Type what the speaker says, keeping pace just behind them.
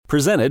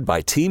Presented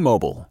by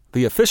T-Mobile,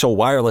 the official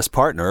wireless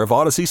partner of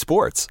Odyssey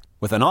Sports.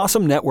 With an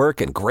awesome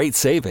network and great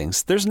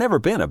savings, there's never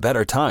been a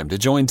better time to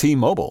join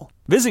T-Mobile.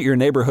 Visit your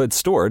neighborhood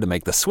store to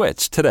make the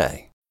switch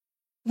today.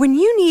 When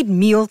you need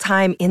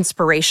mealtime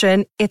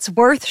inspiration, it's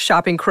worth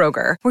shopping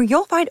Kroger, where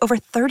you'll find over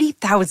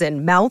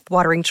 30,000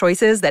 mouth-watering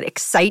choices that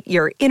excite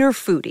your inner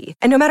foodie.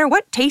 And no matter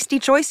what tasty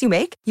choice you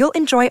make, you'll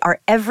enjoy our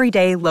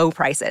everyday low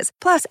prices,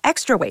 plus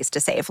extra ways to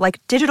save,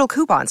 like digital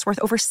coupons worth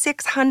over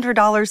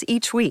 $600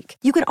 each week.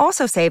 You can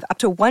also save up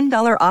to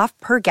 $1 off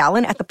per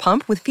gallon at the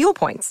pump with fuel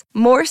points.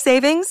 More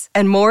savings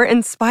and more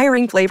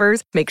inspiring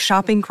flavors make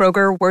shopping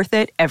Kroger worth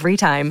it every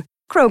time.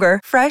 Kroger,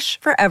 fresh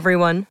for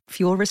everyone.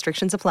 Fuel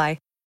restrictions apply.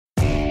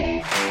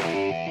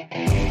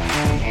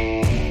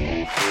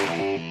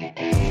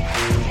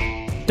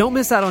 Don't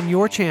miss out on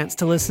your chance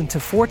to listen to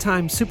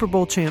four-time Super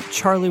Bowl champ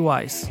Charlie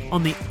Weiss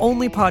on the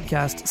only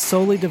podcast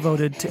solely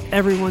devoted to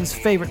everyone's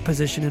favorite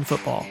position in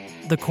football,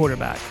 the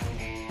quarterback.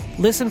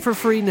 Listen for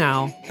free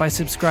now by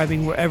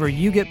subscribing wherever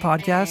you get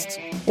podcasts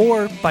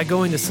or by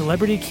going to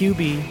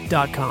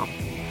CelebrityQB.com.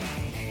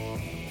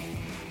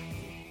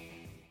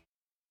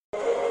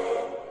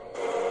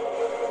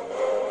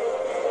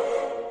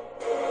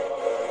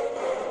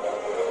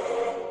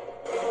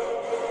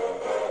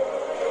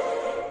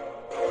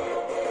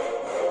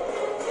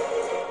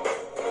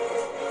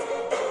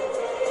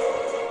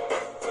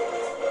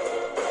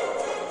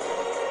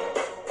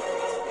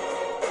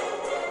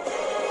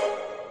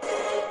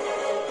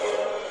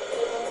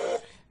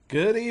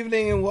 Good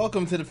evening and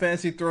welcome to the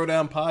Fantasy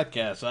Throwdown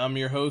Podcast. I'm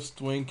your host,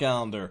 Dwayne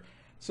Calendar.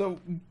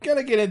 So,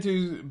 gonna get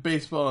into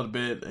baseball in a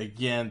bit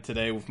again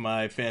today with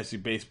my fantasy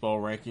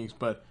baseball rankings,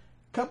 but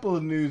a couple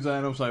of news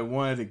items I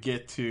wanted to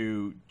get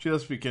to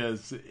just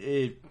because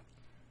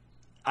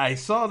I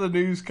saw the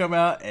news come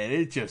out and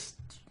it just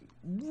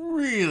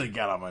really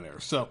got on my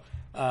nerves. So,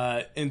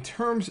 in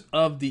terms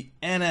of the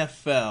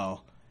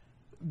NFL,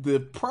 the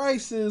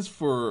prices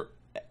for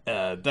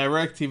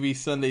DirecTV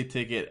Sunday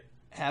Ticket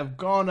have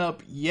gone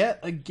up yet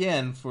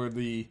again for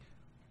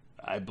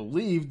I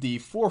believe, the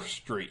fourth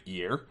straight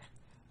year.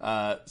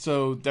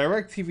 So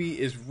DirecTV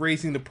is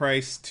raising the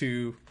price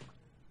to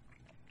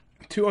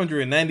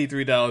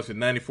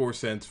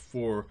 $293.94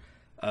 for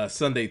a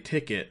Sunday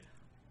Ticket.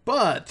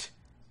 But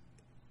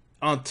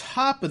on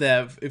top of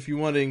that, if you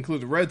want to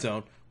include the Red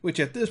Zone, which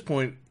at this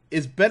point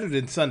is better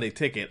than Sunday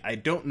Ticket, I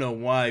don't know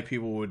why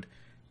people would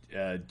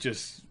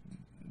just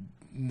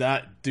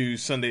not do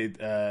Sunday,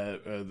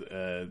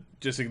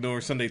 just ignore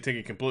Sunday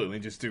Ticket completely,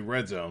 just do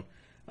Red Zone.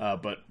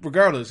 But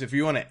regardless, if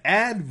you want to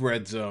add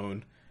Red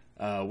Zone,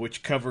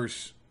 which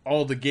covers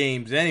all the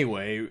games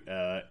anyway,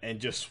 and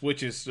just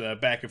switches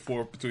back and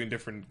forth between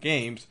different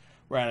games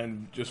rather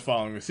than just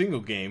following a single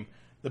game,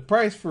 the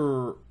price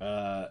for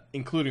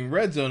including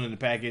Red Zone in the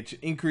package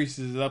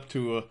increases up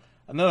to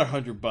another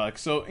 $100.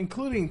 So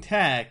including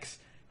tax,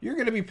 you're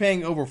going to be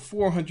paying over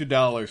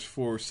 $400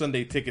 for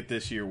Sunday Ticket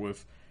this year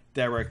with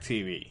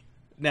DirecTV.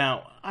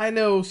 Now, I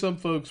know some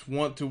folks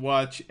want to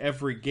watch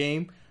every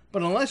game,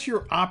 but unless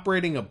you're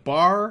operating a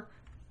bar,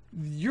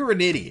 you're an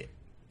idiot.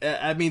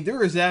 I mean,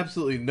 there is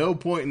absolutely no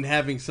point in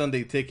having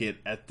Sunday Ticket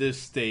at this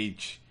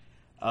stage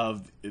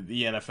of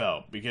the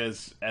NFL,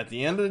 because at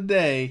the end of the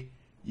day,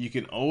 you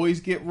can always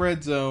get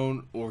Red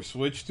Zone or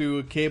switch to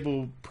a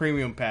cable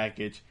premium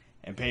package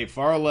and pay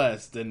far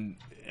less than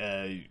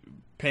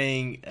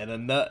paying at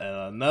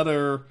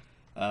another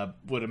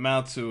would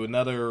amount to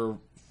another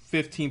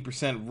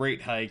 15%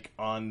 rate hike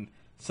on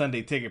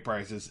Sunday Ticket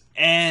prices,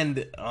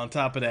 and on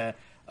top of that,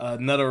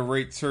 another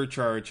rate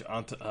surcharge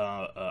on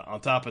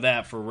top of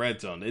that for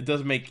Red Zone. It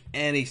doesn't make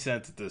any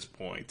sense at this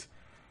point.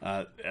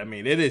 I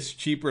mean, it is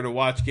cheaper to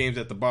watch games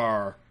at the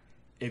bar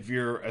if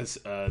you're a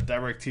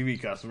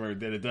DirecTV customer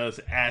than it does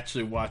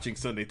actually watching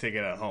Sunday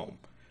Ticket at home.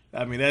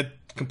 I mean, that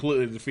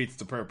completely defeats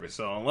the purpose.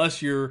 So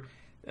unless you're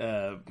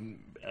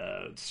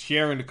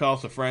sharing the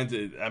cost with friends,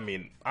 I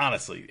mean,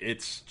 honestly,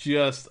 it's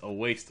just a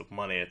waste of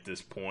money at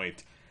this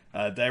point.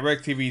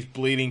 DirecTV's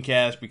bleeding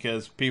cash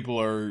because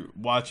people are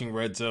watching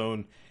Red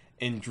Zone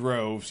in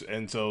droves,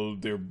 and so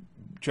they're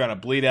trying to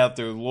bleed out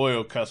their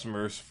loyal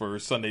customers for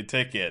Sunday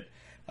Ticket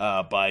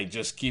by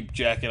just keep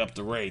jacking up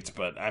the rates.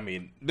 But, I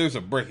mean, there's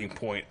a breaking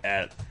point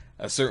at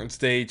a certain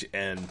stage,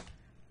 and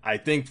I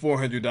think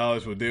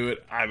 $400 will do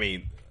it. I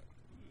mean,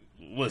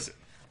 listen,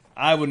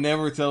 I would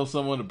never tell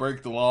someone to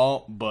break the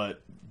law,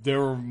 but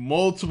there are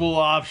multiple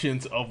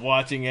options of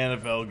watching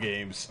NFL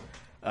games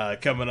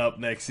coming up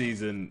next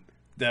season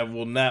that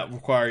will not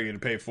require you to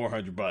pay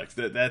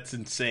 $400. That's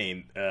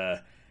insane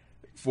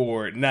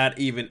for not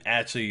even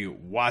actually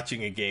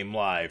watching a game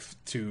live,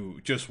 to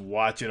just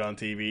watch it on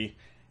TV.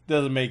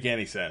 Doesn't make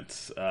any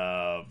sense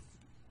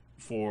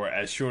for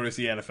as short as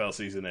the NFL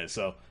season is.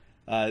 So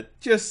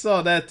just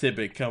saw that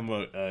tidbit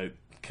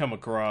come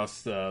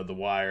across the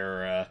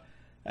wire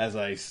as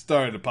I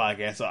started the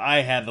podcast. So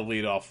I had to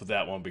lead off with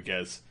that one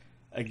because,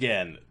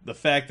 again, the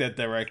fact that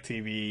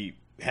DirecTV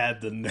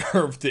had the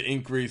nerve to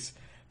increase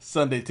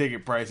Sunday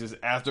Ticket prices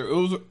after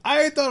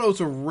I thought it was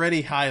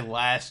already high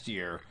last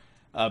year.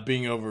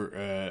 being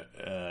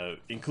over,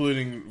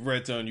 including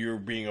red zone, you're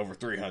being over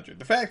 $300.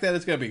 The fact that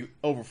it's going to be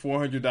over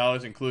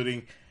 $400,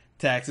 including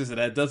taxes, and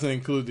that doesn't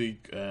include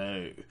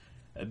the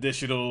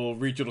additional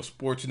regional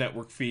sports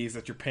network fees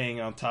that you're paying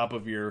on top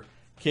of your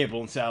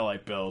cable and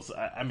satellite bills.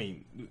 I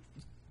mean,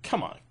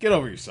 come on, get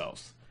over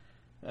yourselves.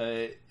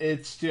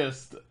 It's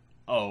just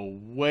a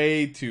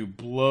way to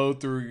blow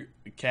through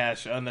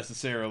cash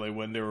unnecessarily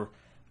when there are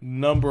a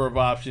number of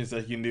options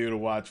that you can do to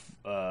watch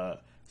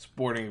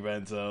sporting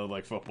events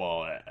like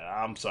football.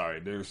 I'm sorry,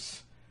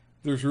 there's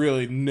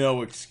really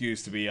no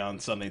excuse to be on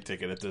Sunday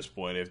Ticket at this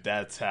point if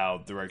that's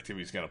how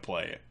DirecTV is going to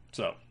play it.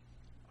 So,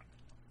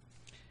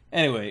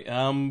 anyway,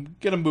 I'm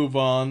going to move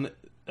on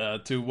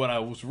to what I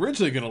was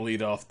originally going to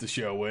lead off the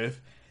show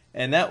with,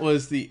 and that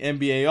was the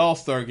NBA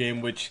All-Star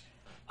Game, which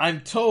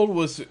I'm told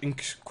was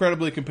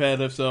incredibly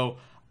competitive, so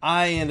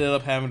I ended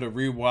up having to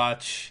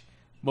rewatch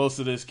most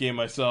of this game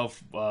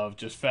myself,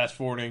 just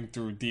fast-forwarding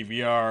through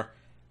DVR,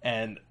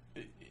 and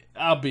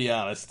I'll be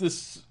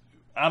honest,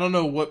 I don't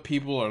know what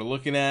people are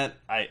looking at.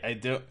 I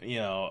don't,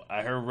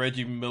 I heard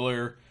Reggie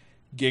Miller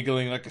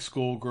giggling like a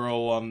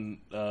schoolgirl on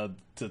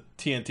the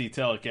TNT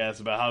telecast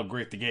about how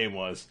great the game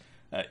was.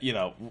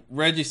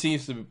 Reggie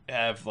seems to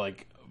have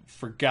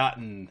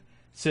forgotten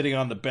sitting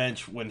on the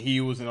bench when he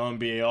was an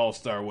NBA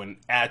All-Star, when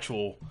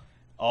actual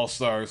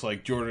All-Stars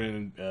like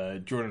Jordan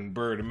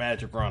Bird and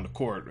Magic were on the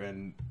court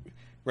and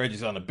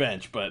Reggie's on the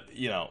bench. But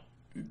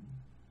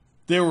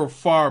there were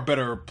far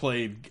better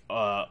played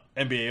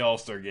NBA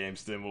All-Star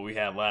games than what we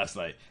had last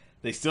night.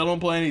 They still don't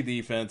play any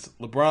defense.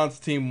 LeBron's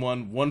team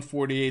won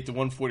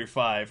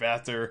 148-145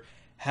 after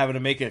having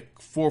to make a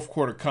fourth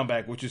quarter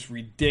comeback, which is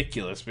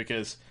ridiculous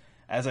because,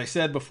 as I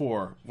said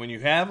before, when you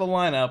have a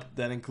lineup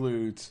that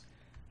includes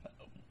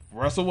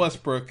Russell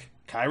Westbrook,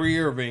 Kyrie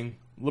Irving,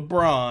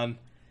 LeBron,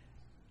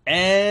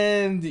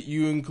 and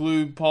you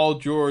include Paul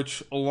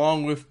George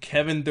along with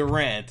Kevin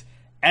Durant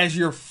as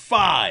your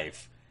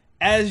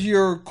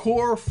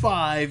core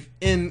five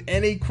in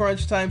any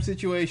crunch time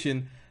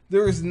situation,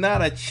 there is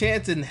not a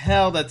chance in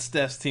hell that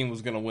Steph's team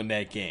was going to win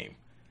that game.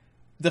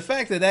 The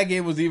fact that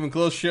game was even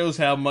close shows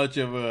how much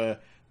of a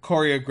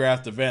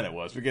choreographed event it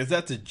was, because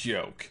that's a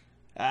joke.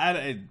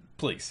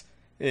 Please.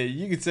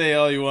 You can say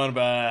all you want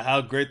about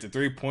how great the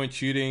three-point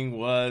shooting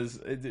was.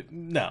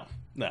 No.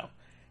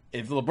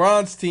 If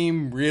LeBron's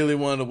team really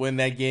wanted to win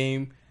that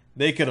game,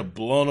 they could have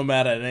blown them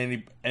out at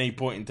any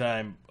point in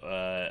time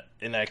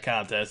in that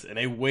contest, and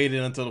they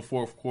waited until the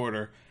fourth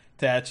quarter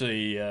to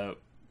actually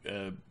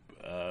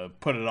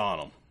put it on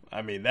them.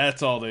 I mean,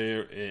 that's all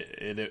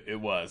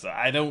it was.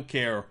 I don't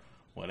care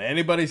what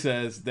anybody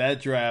says.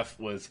 That draft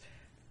was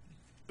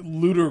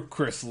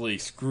ludicrously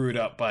screwed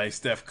up by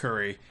Steph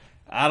Curry.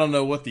 I don't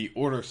know what the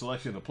order of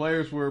selection of the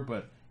players were,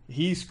 but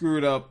he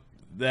screwed up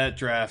that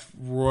draft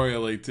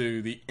royally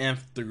to the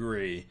nth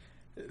degree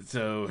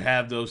to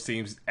have those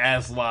teams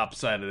as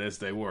lopsided as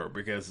they were.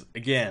 Because,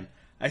 again,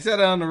 I said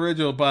it on the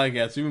original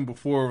podcast, even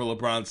before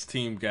LeBron's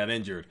team got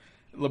injured.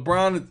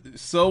 LeBron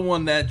so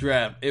won that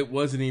draft, it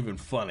wasn't even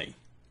funny.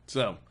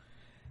 So,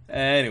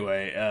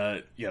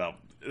 anyway,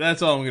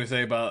 that's all I'm going to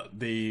say about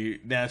the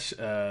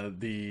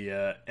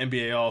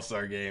NBA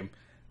All-Star Game.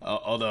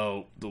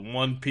 Although the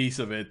one piece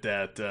of it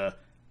that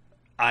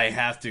I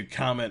have to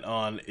comment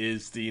on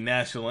is the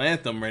national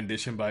anthem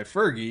rendition by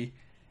Fergie.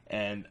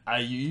 And I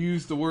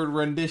use the word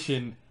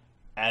rendition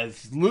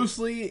as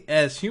loosely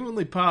as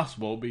humanly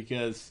possible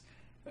because,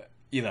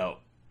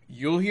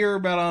 you'll hear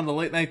about on the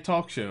late night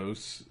talk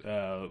shows,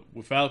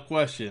 without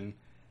question,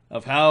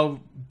 of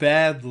how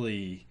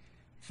badly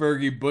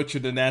Fergie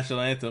butchered the national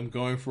anthem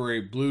going for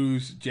a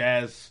blues,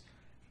 jazz,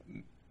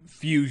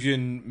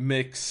 fusion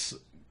mix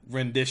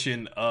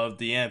rendition of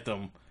the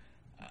anthem.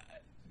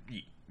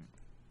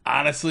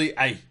 Honestly,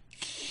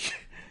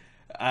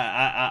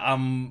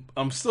 I'm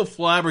still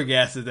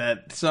flabbergasted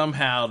that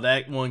somehow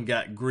that one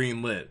got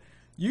green lit.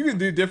 You can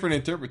do different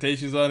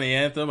interpretations on the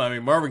anthem. I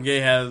mean, Marvin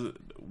Gaye has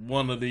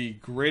one of the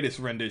greatest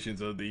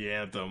renditions of the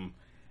anthem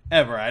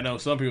ever. I know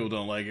some people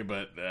don't like it,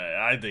 but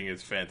I think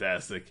it's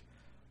fantastic.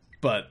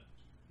 But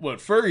what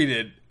Fergie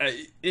did,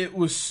 it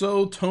was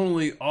so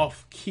tonally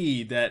off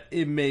key that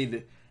it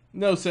made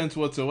no sense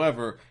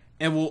whatsoever,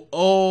 and will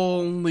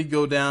only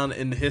go down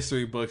in the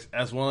history books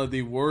as one of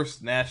the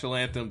worst national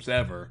anthems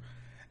ever.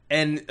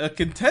 And a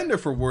contender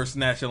for worst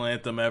national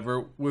anthem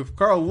ever with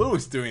Carl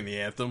Lewis doing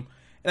the anthem.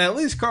 And at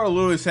least Carl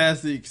Lewis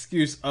has the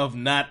excuse of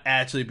not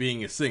actually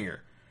being a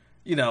singer.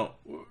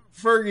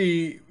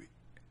 Fergie,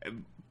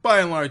 by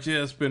and large,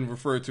 has been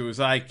referred to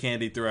as eye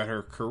candy throughout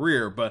her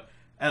career, but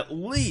at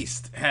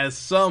least has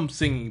some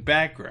singing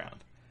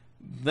background.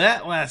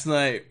 That last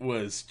night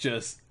was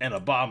just an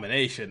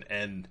abomination,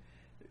 and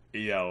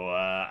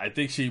I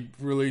think she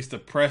released a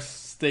press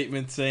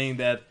statement saying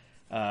that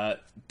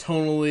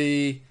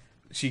tonally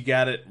she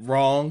got it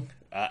wrong.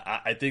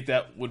 I think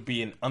that would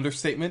be an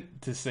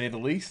understatement, to say the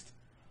least.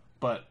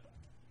 But,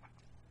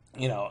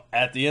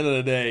 at the end of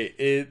the day,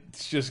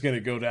 it's just going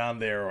to go down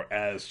there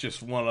as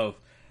just one of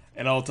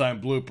an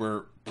all-time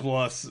blooper.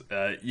 Plus,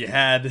 you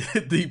had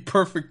the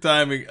perfect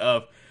timing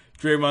of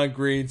Draymond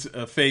Green's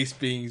face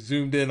being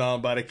zoomed in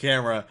on by the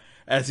camera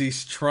as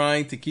he's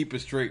trying to keep a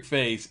straight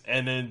face,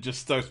 and then just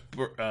starts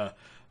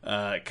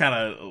kind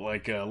of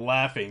like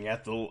laughing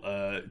at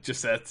the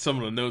just at some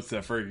of the notes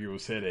that Fergie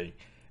was hitting.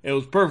 It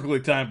was perfectly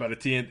timed by the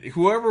TNT.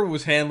 Whoever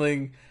was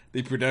handling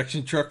the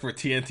production truck for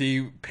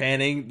TNT,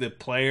 panning the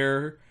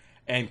player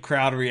and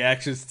crowd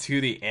reactions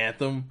to the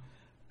anthem,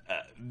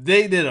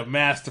 they did a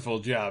masterful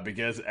job,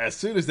 because as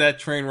soon as that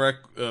train wreck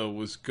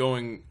was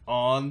going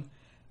on,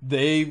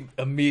 they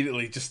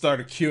immediately just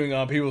started queuing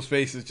on people's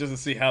faces just to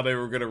see how they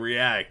were going to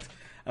react.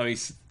 I mean,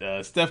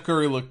 Steph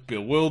Curry looked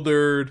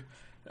bewildered.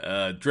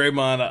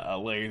 Draymond,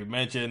 like I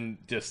mentioned,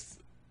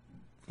 just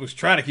was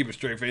trying to keep a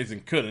straight face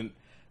and couldn't.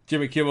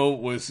 Jimmy Kimmel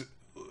was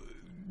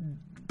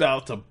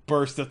about to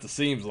burst at the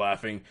seams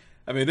laughing.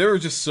 I mean, there were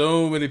just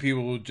so many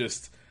people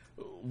just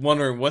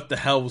wondering what the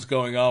hell was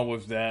going on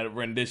with that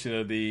rendition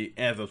of the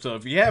anthem. So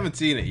if you haven't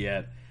seen it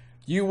yet,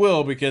 you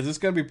will, because it's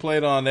going to be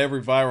played on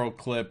every viral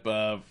clip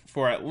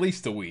for at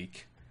least a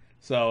week.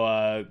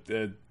 So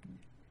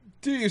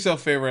do yourself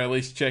a favor, at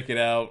least check it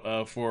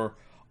out for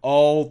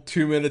all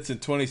 2 minutes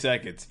and 20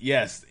 seconds.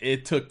 Yes,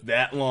 it took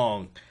that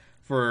long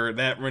for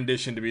that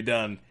rendition to be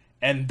done,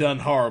 and done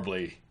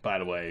horribly, by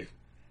the way,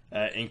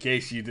 in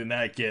case you did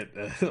not get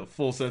a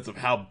full sense of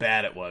how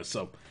bad it was.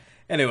 So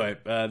anyway,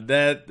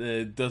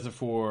 that does it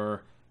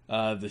for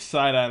the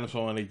side items I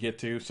want to get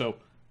to. So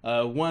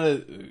I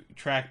want to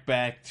track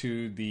back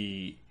to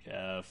the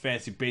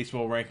fantasy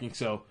baseball ranking.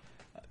 So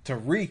to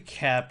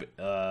recap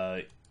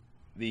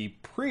the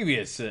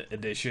previous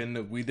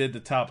edition, we did the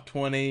top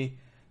 20.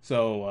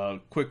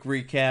 So quick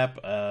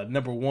recap.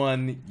 Number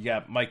 1, you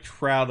got Mike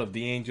Trout of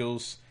the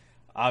Angels.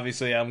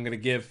 Obviously, I'm going to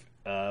give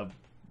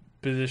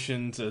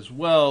positions as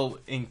well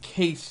in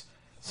case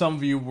some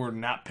of you were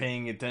not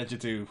paying attention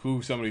to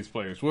who some of these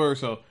players were.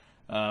 So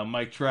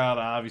Mike Trout,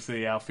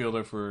 obviously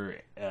outfielder for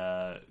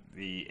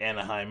the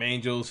Anaheim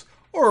Angels,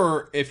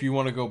 or if you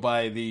want to go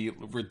by the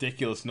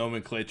ridiculous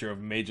nomenclature of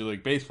Major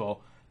League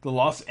Baseball, the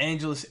Los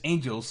Angeles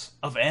Angels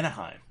of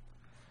Anaheim.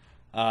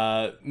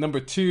 Number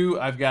 2,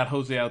 I've got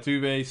Jose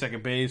Altuve,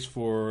 second base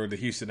for the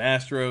Houston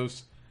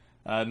Astros.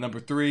 Number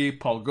 3,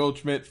 Paul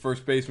Goldschmidt,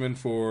 first baseman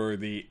for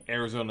the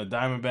Arizona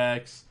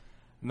Diamondbacks.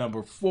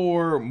 Number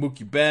 4,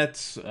 Mookie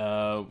Betts.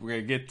 We're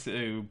going to get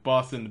to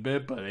Boston in a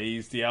bit, but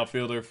he's the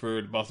outfielder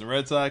for the Boston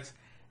Red Sox.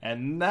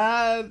 And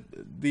not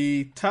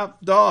the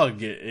top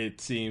dog,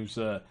 it seems,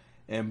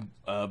 in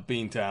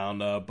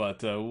Beantown,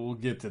 but we'll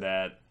get to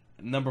that.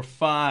 Number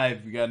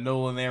 5, we got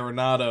Nolan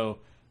Arenado,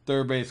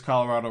 third base,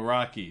 Colorado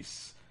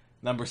Rockies.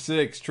 Number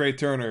 6, Trey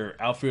Turner,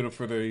 outfielder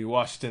for the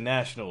Washington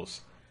Nationals.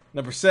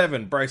 Number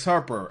 7, Bryce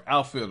Harper,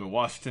 outfielder,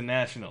 Washington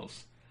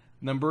Nationals.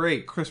 Number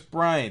 8, Chris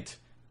Bryant,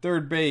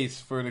 third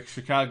base for the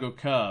Chicago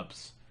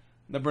Cubs.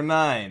 Number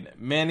 9,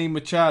 Manny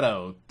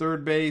Machado,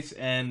 third base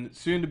and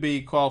soon to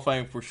be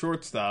qualifying for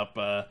shortstop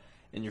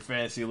in your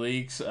fantasy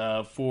leagues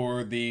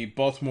for the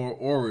Baltimore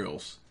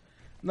Orioles.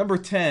 Number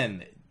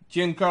 10,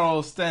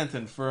 Giancarlo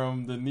Stanton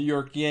from the New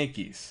York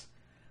Yankees.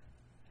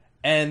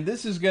 And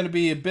this is going to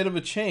be a bit of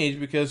a change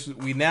because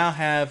we now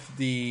have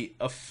the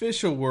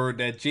official word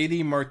that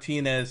JD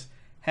Martinez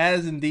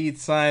has indeed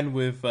signed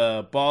with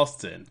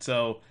Boston.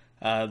 So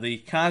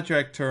the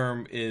contract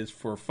term is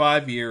for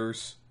 5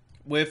 years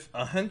with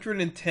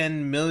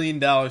 $110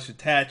 million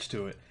attached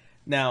to it.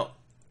 Now,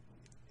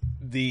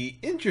 the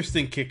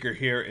interesting kicker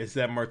here is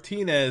that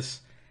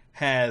Martinez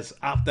has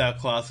opt-out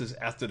clauses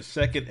after the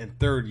second and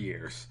third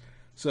years.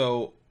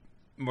 So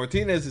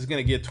Martinez is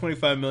going to get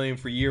 $25 million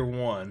for year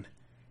 1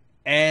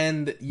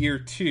 and year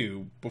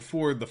 2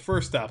 before the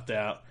first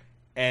opt-out,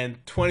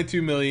 and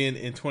 $22 million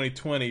in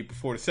 2020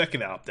 before the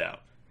second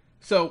opt-out.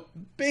 So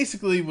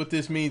basically what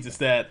this means is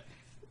that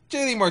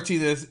JD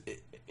Martinez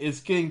is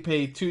getting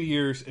paid 2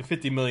 years and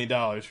 $50 million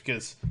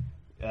because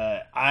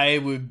I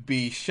would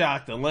be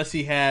shocked unless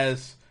he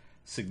has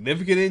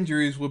significant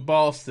injuries with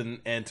Boston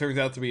and turns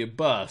out to be a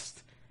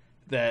bust,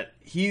 that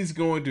he's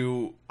going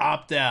to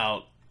opt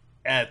out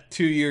at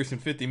 2 years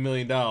and $50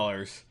 million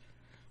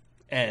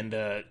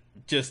and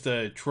just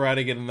try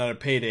to get another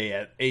payday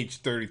at age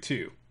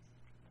 32.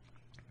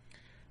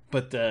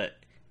 But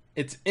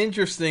it's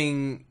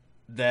interesting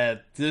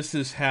that this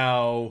is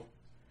how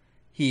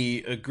he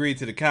agreed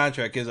to the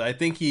contract, because I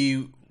think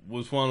he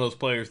was one of those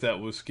players that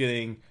was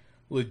getting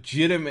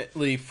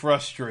legitimately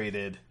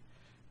frustrated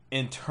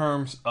in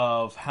terms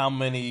of how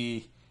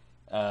many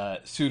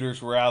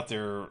suitors were out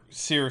there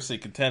seriously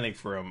contending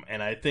for him.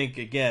 And I think,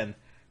 again,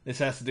 this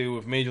has to do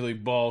with Major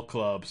League Ball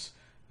clubs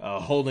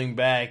holding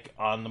back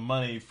on the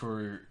money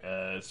for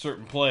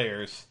certain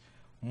players,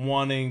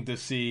 wanting to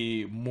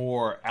see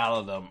more out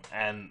of them.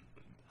 And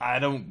I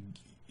don't,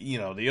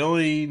 the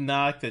only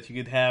knock that you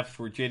could have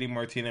for JD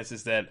Martinez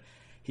is that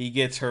he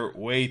gets hurt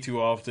way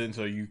too often,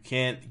 so you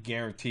can't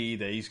guarantee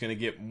that he's going to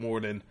get more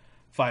than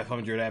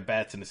 500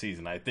 at-bats in the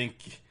season. I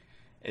think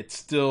it's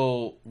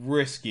still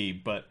risky,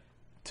 but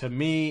to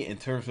me, in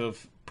terms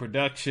of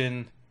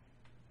production,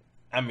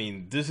 I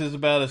mean, this is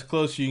about as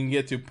close you can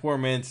get to poor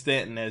man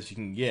Stanton as you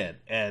can get.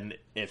 And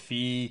if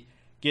he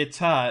gets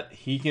hot,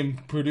 he can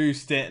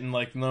produce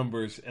Stanton-like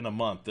numbers in a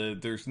month.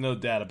 There's no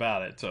doubt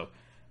about it. So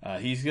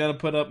he's going to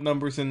put up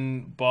numbers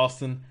in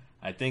Boston.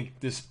 I think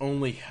this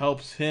only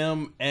helps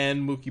him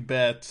and Mookie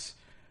Betts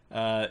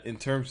in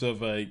terms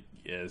of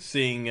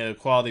seeing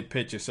quality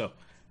pitches. So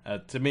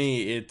to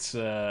me, it's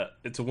a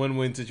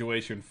win-win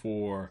situation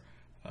for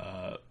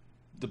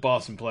the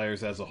Boston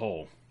players as a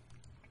whole.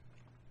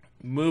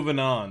 Moving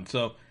on.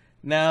 So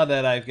now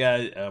that I've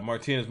got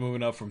Martinez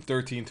moving up from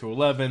 13 to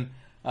 11,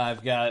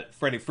 I've got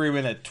Freddie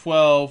Freeman at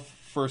 12,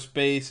 first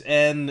base,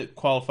 and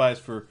qualifies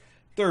for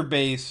third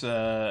base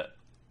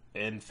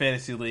in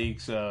fantasy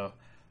leagues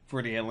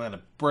for the Atlanta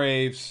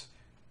Braves.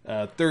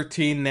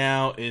 13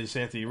 now is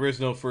Anthony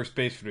Rizzo, first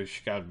base for the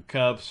Chicago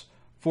Cubs.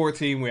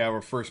 14, we have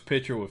our first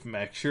pitcher with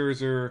Max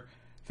Scherzer.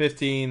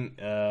 15,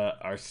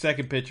 our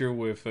second pitcher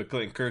with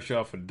Clayton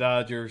Kershaw for the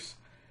Dodgers.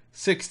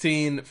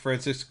 16,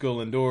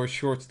 Francisco Lindor,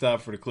 shortstop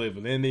for the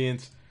Cleveland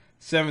Indians.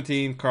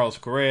 17, Carlos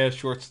Correa,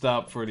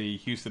 shortstop for the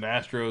Houston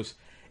Astros.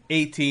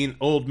 18,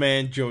 old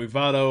man Joey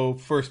Votto,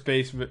 first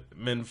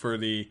baseman for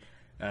the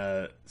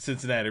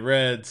Cincinnati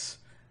Reds.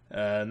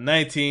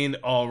 19,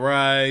 All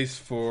Rise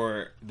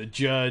for the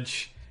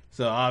Judge.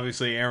 So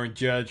obviously Aaron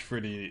Judge for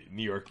the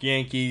New York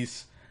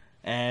Yankees.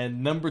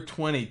 And number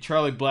 20,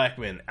 Charlie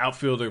Blackmon,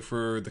 outfielder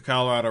for the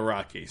Colorado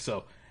Rockies.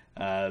 So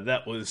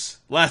that was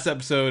last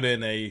episode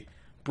in a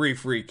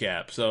brief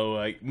recap.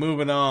 So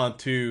moving on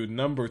to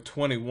number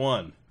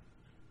 21.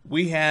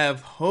 We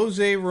have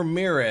Jose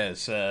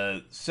Ramirez,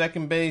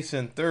 second base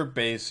and third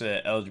base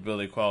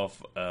eligibility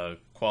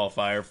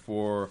qualifier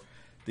for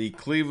the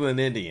Cleveland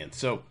Indians.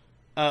 So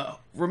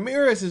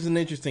Ramirez is an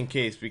interesting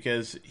case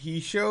because he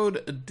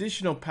showed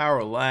additional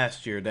power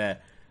last year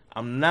that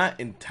I'm not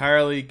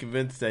entirely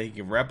convinced that he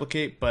can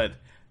replicate, but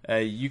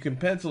you can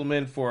pencil him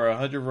in for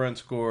 100 runs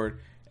scored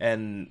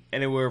and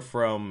anywhere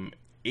from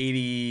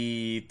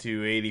 80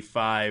 to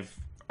 85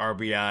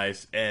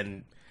 RBIs,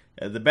 and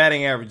the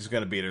batting average is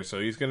going to be there, so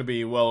he's going to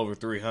be well over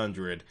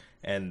 300.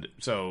 And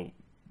so,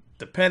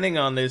 depending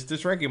on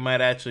this ranking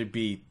might actually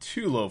be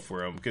too low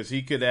for him because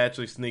he could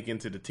actually sneak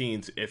into the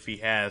teens if he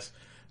has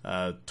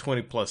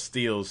 20-plus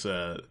steals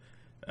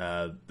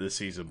this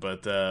season.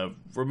 But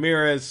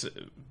Ramirez,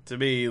 to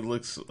me,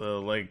 looks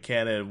like a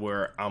candidate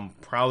where I'm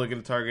probably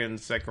going to target in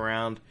the second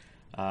round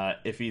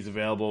if he's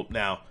available.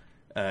 Now,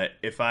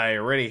 if I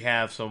already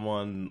have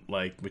someone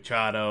like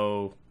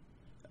Machado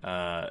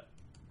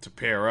to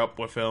pair up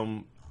with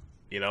him,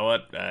 you know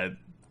what?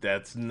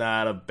 That's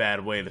not a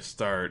bad way to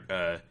start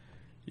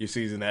your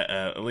season.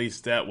 At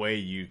least that way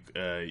you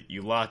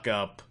lock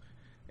up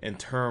in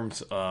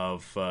terms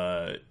of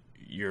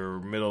your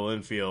middle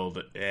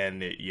infield,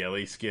 and you at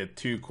least get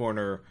two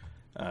corner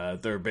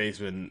third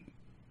basemen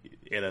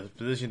in a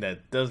position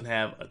that doesn't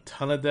have a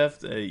ton of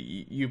depth.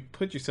 You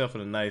put yourself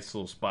in a nice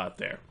little spot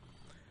there.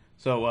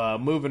 So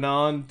moving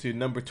on to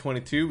number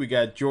 22, we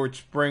got George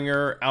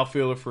Springer,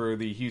 outfielder for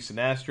the Houston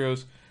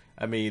Astros.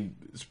 I mean,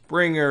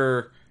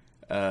 Springer,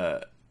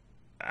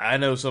 I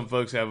know some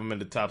folks have him in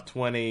the top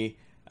 20.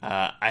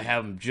 I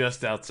have him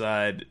just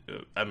outside.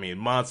 I mean,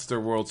 monster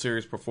World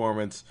Series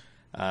performance.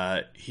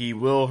 He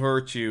will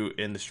hurt you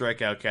in the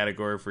strikeout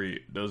category for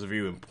those of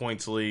you in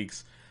points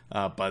leagues.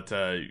 But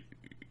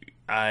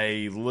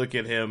I look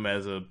at him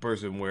as a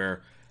person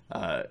where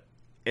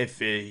if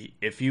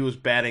he was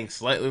batting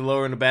slightly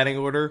lower in the batting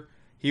order,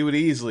 he would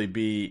easily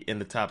be in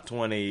the top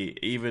 20.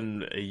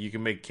 Even you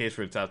can make a case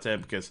for the top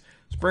 10 because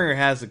Springer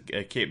has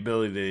a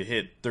capability to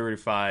hit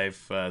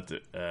 35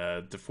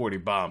 to 40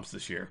 bombs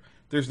this year.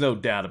 There's no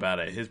doubt about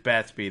it. His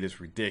bat speed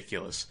is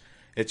ridiculous.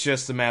 It's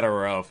just a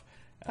matter of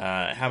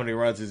how many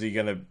runs is he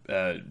going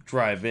to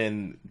drive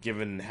in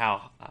given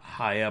how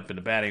high up in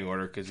the batting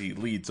order because he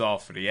leads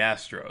off for the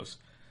Astros.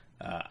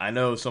 I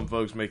know some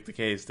folks make the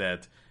case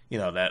that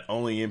that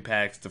only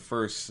impacts the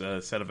first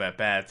set of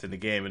at-bats in the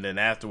game, and then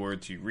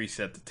afterwards you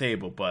reset the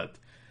table. But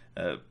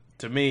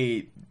to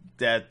me,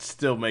 that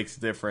still makes a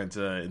difference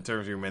in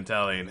terms of your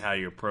mentality and how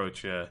you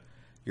approach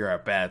your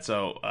at-bat.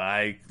 So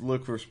I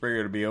look for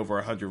Springer to be over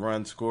 100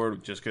 runs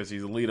scored just because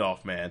he's a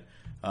leadoff man.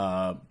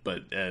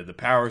 But the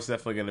power is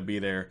definitely going to be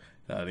there.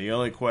 The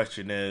only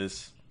question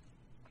is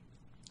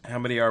how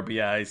many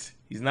RBIs.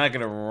 He's not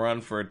going to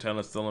run for a ton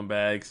of stolen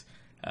bags.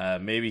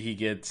 Maybe he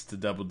gets to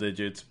double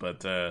digits,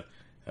 but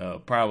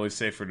probably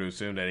safer to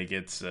assume that he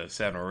gets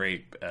 7 or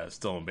 8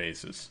 stolen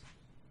bases.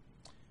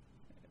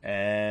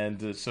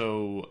 And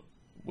so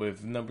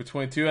with number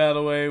 22 out of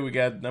the way, we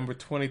got number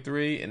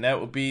 23, and that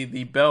would be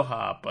the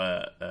bellhop,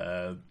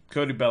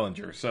 Cody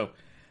Bellinger. So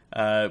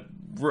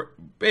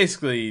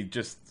basically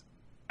just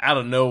out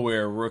of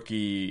nowhere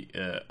rookie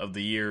of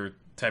the year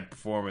type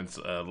performance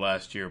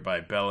last year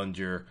by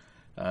Bellinger.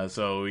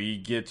 So he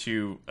gets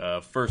you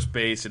first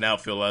base and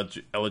outfield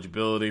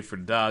eligibility for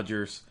the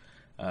Dodgers.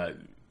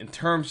 In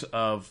terms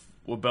of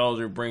what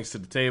Bellinger brings to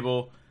the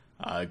table,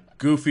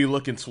 goofy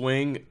looking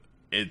swing,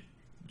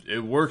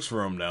 it works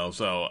for him now.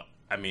 So,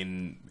 I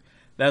mean,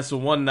 that's the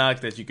one knock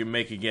that you can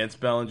make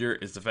against Bellinger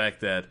is the fact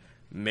that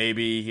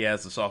maybe he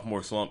has a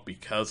sophomore slump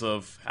because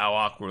of how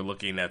awkward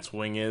looking that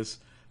swing is.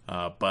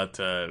 But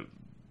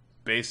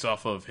based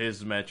off of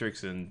his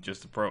metrics and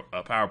just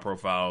a power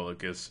profile,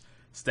 because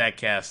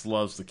StatCast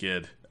loves the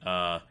kid,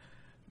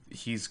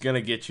 he's going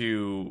to get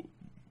you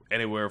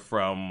anywhere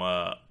from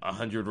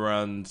 100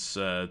 runs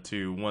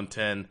to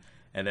 110,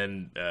 and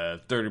then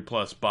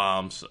 30-plus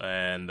bombs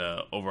and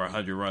over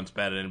 100 runs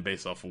batted in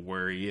based off of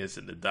where he is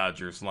in the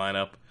Dodgers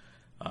lineup.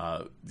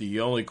 The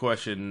only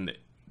question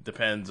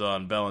depends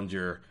on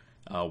Bellinger,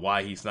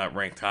 why he's not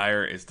ranked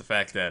higher, is the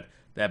fact that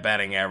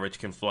batting average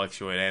can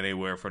fluctuate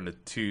anywhere from the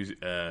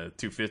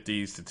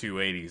 250s to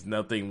 280s.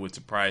 Nothing would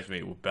surprise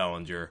me with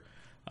Bellinger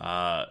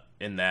on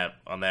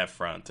that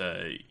front.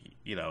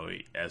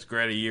 As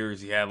great a year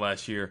as he had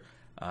last year,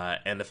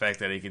 and the fact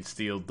that he can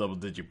steal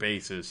double-digit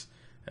bases,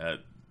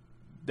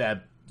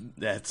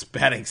 that's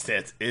batting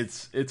stats.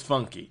 It's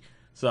funky.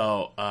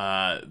 So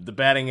the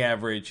batting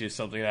average is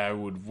something I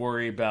would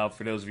worry about.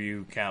 For those of you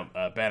who count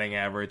batting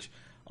average,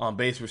 on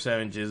base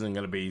percentage isn't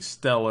going to be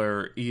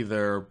stellar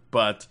either.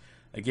 But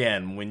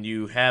again, when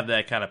you have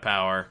that kind of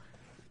power,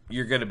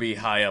 you're going to be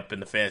high up in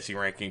the fantasy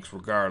rankings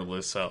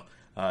regardless. So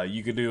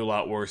you could do a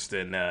lot worse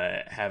than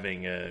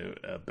having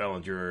a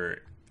Bellinger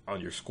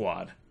on your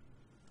squad.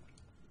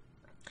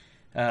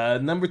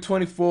 Number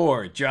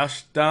 24,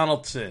 Josh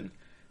Donaldson.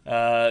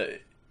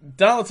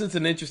 Donaldson's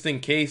an interesting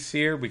case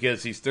here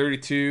because he's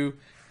 32,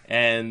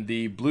 and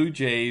the Blue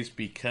Jays,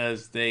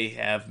 because they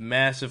have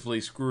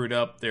massively screwed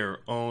up their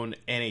own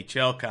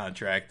NHL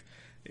contract.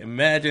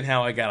 Imagine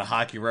how I got a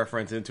hockey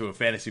reference into a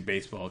fantasy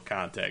baseball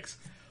context.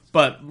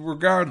 But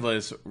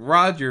regardless,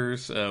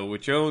 Rogers,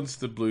 which owns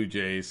the Blue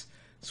Jays,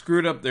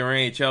 screwed up their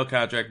NHL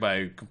contract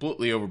by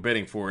completely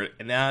overbidding for it,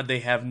 and now they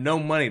have no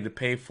money to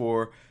pay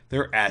for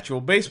their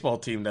actual baseball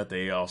team that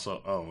they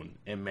also own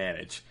and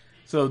manage.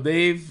 So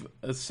they've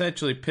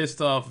essentially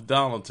pissed off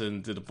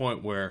Donaldson to the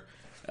point where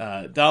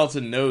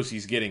Donaldson knows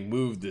he's getting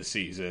moved this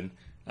season.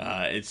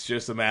 It's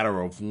just a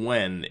matter of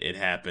when it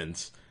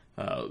happens.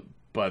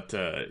 But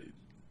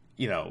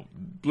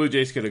Blue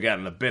Jays could have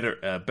gotten a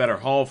better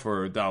haul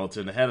for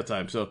Donaldson ahead of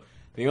time. So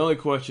the only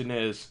question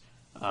is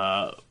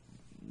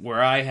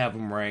where I have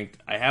him ranked.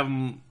 I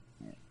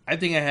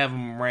think I have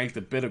him ranked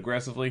a bit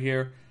aggressively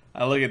here.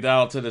 I look at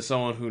Donaldson as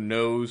someone who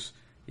knows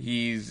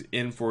he's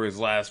in for his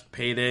last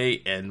payday,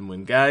 and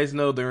when guys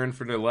know they're in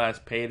for their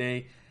last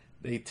payday,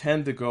 they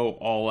tend to go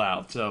all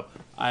out. So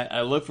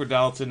I look for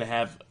Donaldson to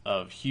have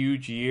a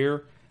huge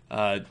year,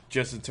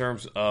 just in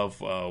terms of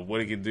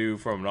what he can do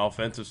from an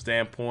offensive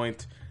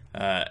standpoint.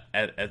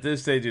 At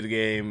this stage of the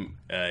game,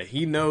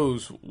 he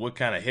knows what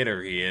kind of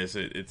hitter he is.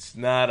 It's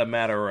not a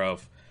matter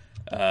of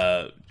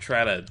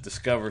trying to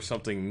discover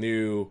something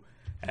new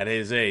at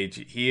his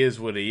age. He is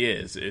what he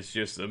is. It's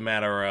just a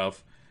matter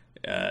of,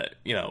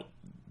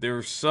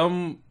 there's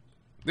some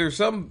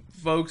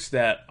folks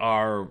that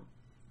are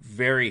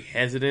very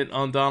hesitant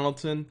on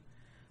Donaldson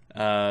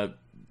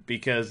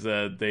because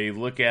they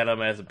look at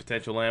him as a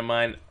potential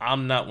landmine.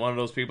 I'm not one of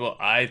those people.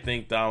 I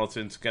think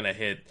Donaldson's going to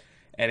hit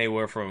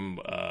anywhere from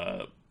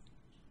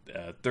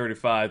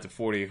 35 to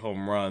 40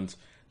 home runs.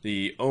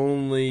 The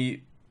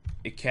only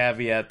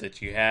caveat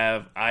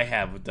that I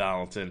have with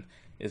Donaldson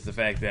is the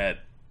fact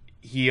that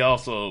he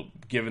also,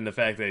 given the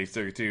fact that he's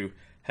 32,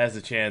 has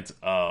a chance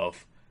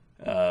of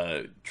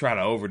trying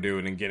to overdo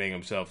it and getting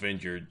himself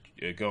injured,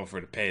 going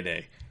for the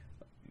payday.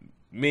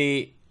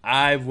 Me,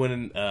 I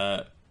wouldn't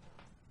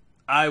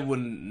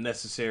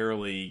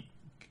necessarily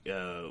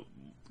go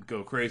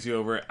crazy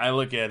over it. I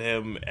look at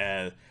him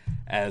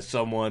as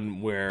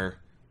someone where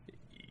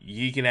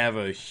he can have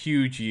a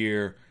huge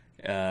year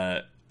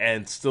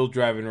and still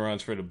driving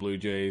runs for the Blue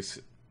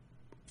Jays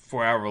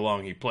for however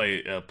long he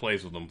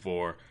plays with them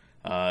for.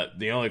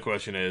 The only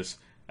question is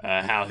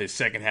how his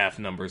second half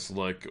numbers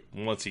look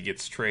once he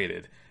gets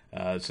traded,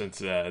 since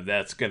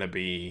that's going to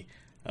be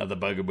the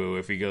bugaboo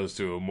if he goes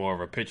to more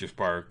of a pitcher's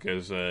park,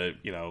 because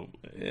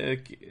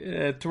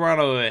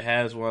Toronto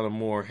has one of the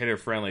more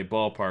hitter-friendly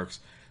ballparks,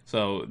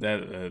 so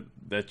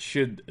that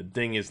should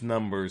ding his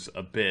numbers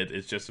a bit.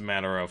 It's just a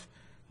matter of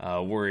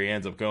where he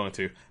ends up going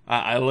to.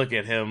 I look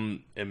at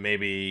him and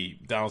maybe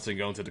Donaldson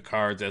going to the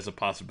Cards as a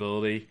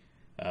possibility.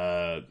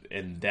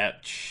 And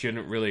that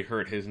shouldn't really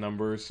hurt his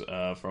numbers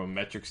from a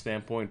metric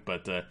standpoint,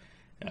 but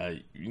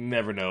you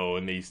never know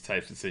in these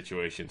types of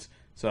situations.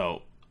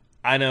 So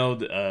I know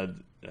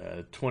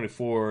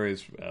 24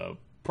 is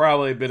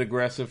probably a bit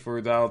aggressive for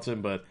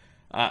Donaldson, but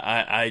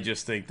I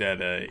just think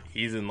that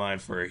he's in line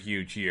for a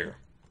huge year.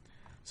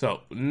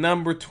 So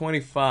number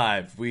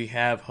 25, we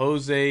have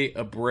Jose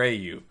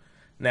Abreu.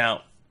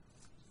 Now,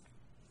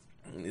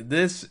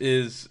 this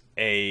is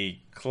a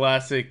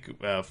classic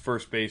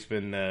first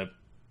baseman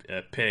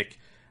pick.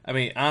 I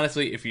mean,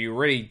 honestly, if you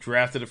already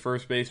drafted a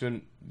first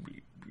baseman,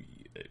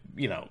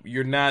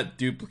 you're not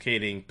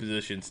duplicating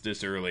positions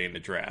this early in the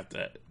draft.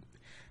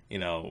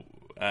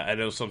 I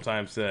know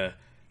sometimes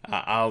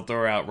I'll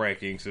throw out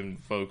rankings and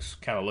folks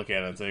kind of look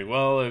at it and say,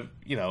 well,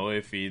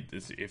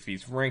 if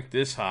he's ranked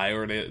this high,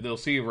 or they'll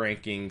see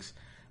rankings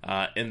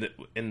in the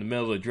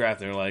middle of the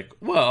draft, and they're like,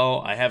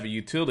 well, I have a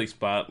utility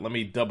spot. Let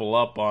me double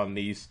up on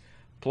these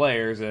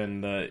players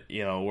and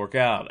work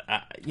out.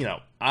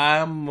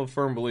 I'm a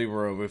firm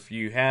believer of if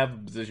you have a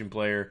position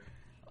player,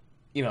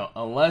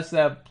 unless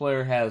that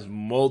player has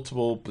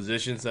multiple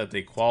positions that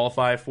they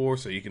qualify for,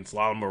 so you can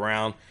slot them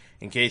around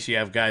in case you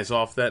have guys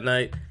off that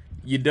night,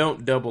 you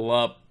don't double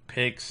up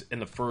picks in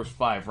the first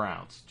 5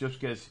 rounds just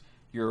because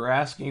you're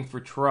asking for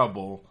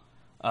trouble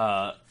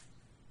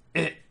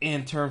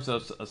in terms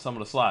of some of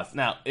the slots.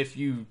 Now, if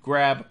you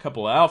grab a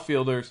couple of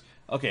outfielders,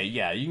 okay,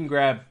 yeah, you can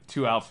grab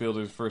 2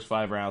 outfielders first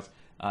 5 rounds.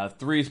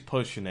 3's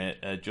pushing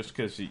it just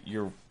because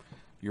you're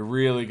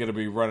really going to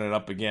be running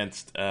up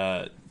against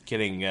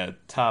getting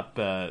top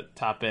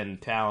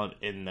end talent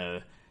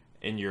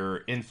in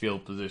your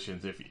infield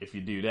positions if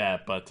you do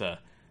that. But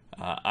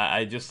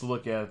I just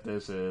look at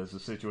this as a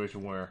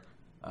situation where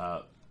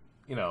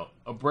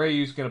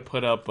Abreu's going to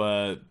put up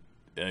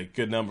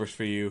good numbers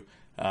for you.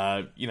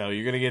 You're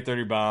going to get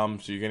 30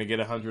 bombs. You're going to get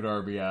 100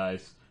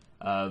 RBIs.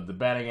 The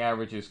batting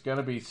average is going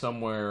to be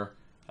somewhere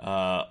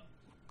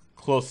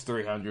close to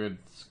 300.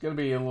 It's going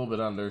to be a little bit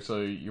under, so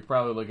you're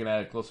probably looking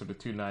at it closer to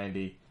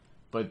 290.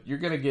 But you're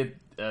going to get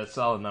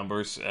solid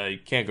numbers. You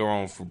can't go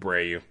wrong for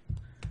Abreu.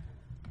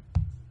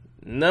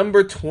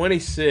 Number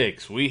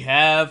 26, we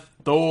have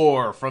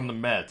Thor from the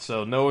Mets,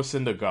 so Noah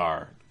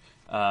Syndergaard.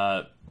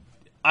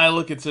 I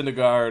look at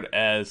Syndergaard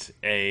as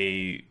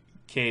a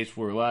case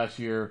where last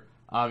year,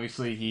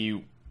 obviously,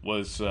 he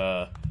was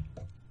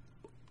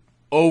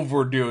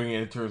overdoing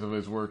it in terms of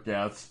his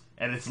workouts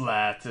and his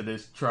lats and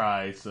his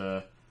tries.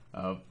 For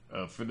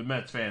the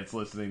Mets fans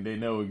listening, they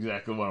know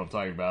exactly what I'm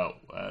talking about,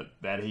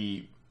 that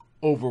he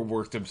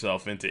overworked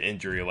himself into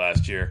injury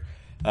last year.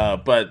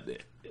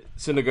 But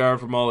Syndergaard,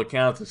 from all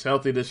accounts, is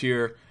healthy this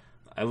year.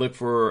 I look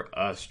for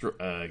a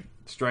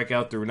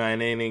strikeout through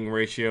 9 inning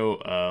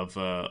ratio of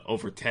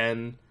over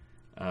 10.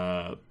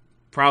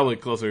 Probably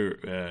close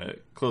to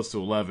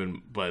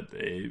 11, but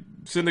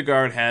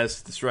Syndergaard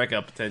has the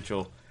strikeout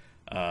potential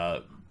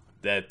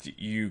that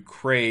you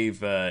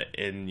crave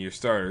in your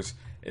starters.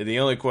 And the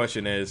only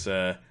question is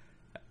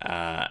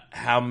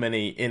how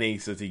many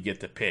innings does he get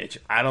to pitch?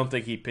 I don't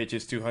think he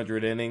pitches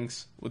 200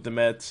 innings with the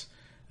Mets,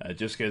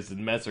 just because the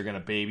Mets are going to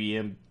baby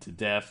him to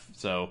death.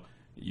 So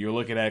you're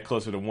looking at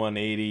closer to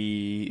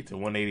 180 to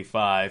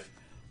 185.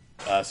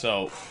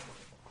 So,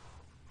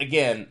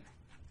 again,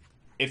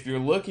 if you're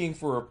looking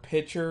for a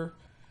pitcher,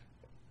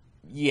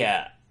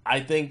 yeah,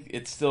 I think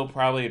it's still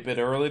probably a bit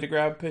early to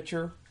grab a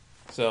pitcher.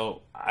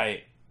 So while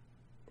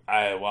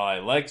I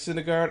like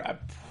Syndergaard, I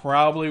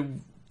probably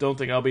don't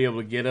think I'll be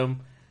able to get him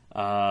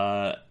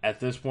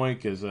at this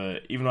point because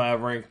even though I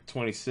have ranked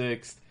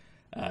 26th,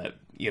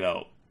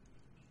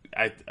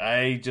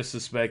 I just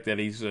suspect that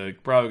he's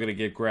probably going to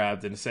get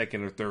grabbed in the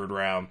second or third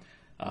round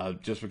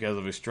just because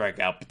of his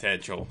strikeout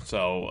potential.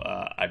 So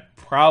I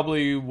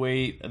probably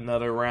wait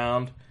another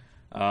round.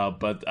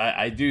 But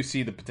I do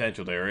see the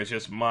potential there. It's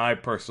just my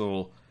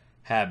personal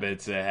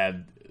habits that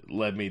had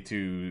led me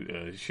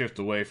to shift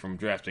away from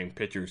drafting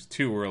pitchers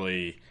too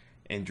early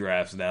in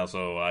drafts now.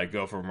 So I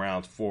go from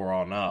rounds 4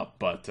 on up.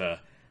 But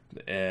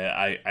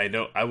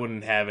I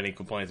wouldn't have any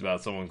complaints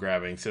about someone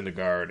grabbing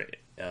Syndergaard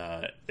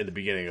in the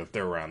beginning of the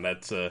third round.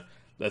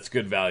 That's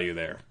good value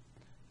there.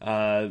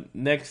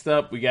 Next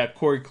up, we got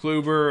Corey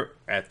Kluber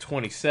at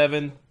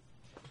 27.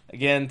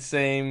 Again,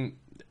 same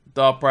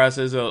thought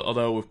process,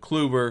 although with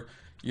Kluber,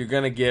 you're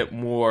going to get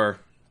more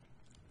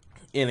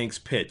innings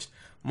pitched.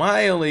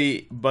 My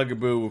only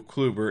bugaboo with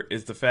Kluber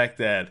is the fact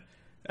that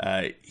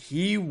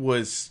he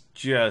was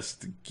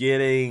just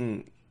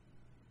getting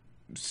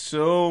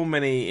so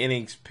many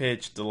innings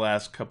pitched the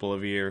last couple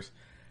of years.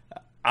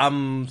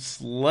 I'm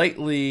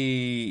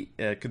slightly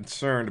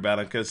concerned about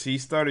him because he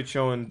started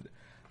showing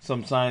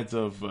some signs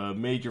of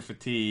major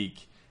fatigue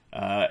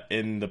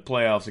in the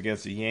playoffs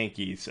against the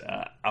Yankees.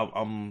 I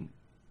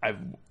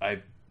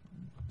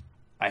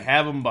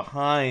have him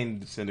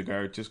behind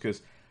Syndergaard just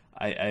because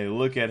I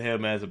look at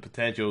him as a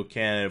potential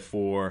candidate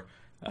for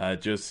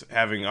just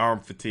having arm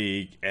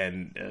fatigue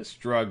and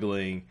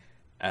struggling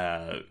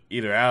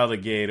either out of the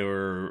gate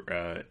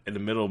or in the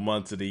middle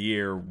months of the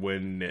year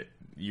when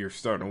you're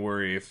starting to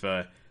worry if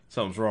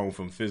something's wrong with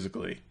him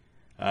physically.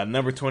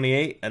 Number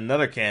 28,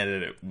 another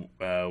candidate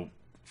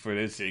for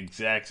this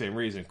exact same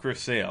reason, Chris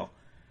Sale.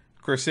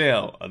 Chris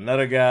Sale,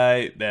 another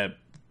guy that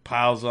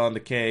piles on the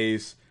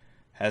Ks,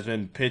 has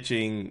been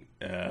pitching,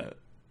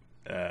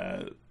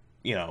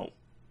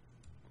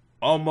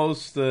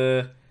 almost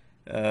a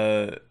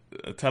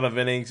ton of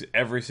innings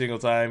every single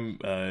time.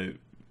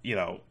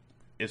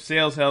 If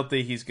Sale's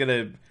healthy, he's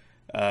going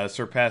to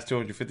surpass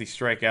 250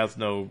 strikeouts,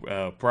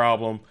 no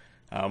problem.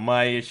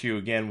 My issue,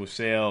 again, with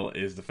Sale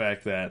is the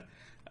fact that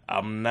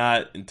I'm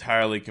not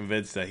entirely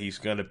convinced that he's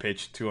going to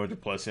pitch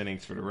 200-plus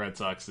innings for the Red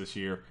Sox this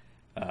year.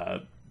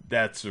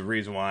 That's the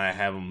reason why I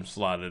have him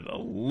slotted a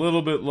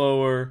little bit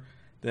lower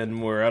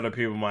than where other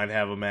people might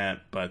have him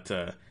at. But,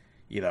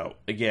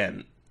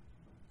 again,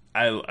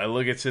 I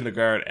look at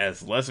Syndergaard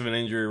as less of an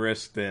injury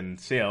risk than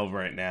Sale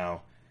right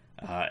now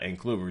and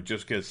Kluber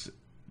just because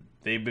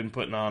they've been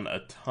putting on a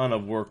ton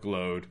of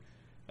workload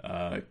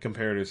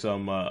compared to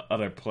some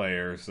other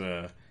players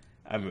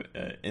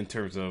in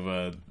terms of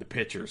the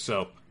pitchers.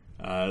 So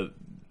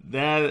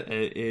that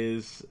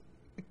is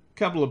a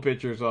couple of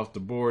pitchers off the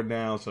board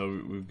now.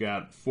 So we've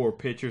got 4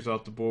 pitchers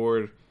off the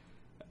board.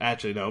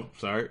 Actually, no,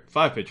 sorry,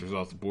 5 pitchers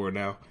off the board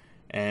now.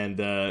 And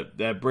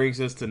that brings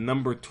us to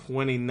number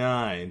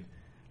 29,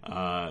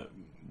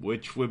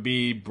 which would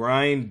be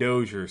Brian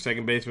Dozier,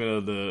 second baseman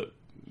of the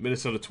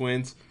Minnesota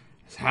Twins.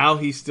 How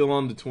he's still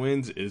on the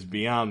Twins is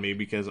beyond me,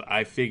 because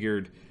I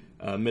figured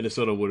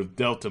Minnesota would have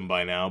dealt him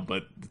by now.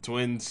 But the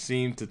Twins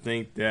seem to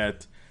think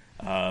that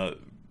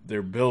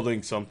they're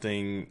building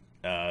something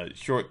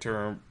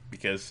short-term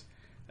because,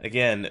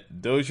 again,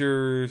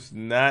 Dozier's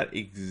not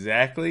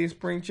exactly a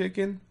spring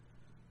chicken.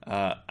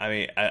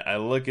 I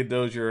look at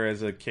Dozier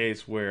as a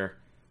case where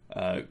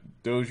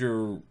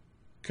Dozier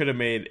could have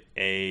made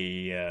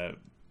a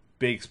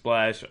big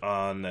splash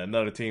on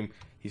another team.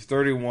 He's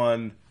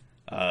 31,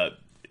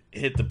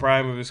 hit the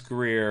prime of his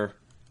career,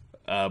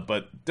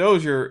 but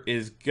Dozier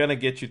is going to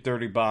get you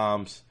 30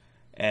 bombs,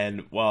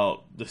 and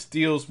while the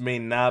steals may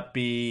not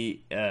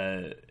be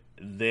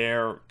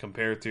there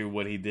compared to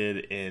what he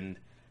did in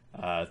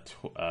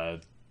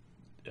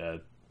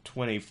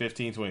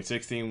 2015,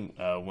 2016,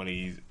 when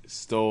he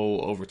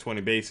stole over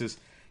 20 bases,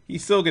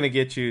 he's still going to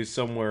get you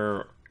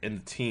somewhere in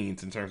the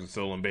teens in terms of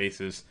stolen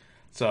bases.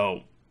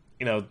 So,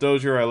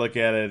 Dozier, I look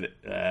at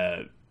it,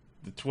 the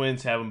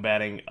Twins have him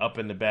batting up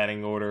in the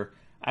batting order.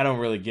 I don't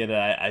really get it.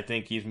 I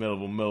think he's middle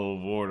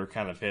of order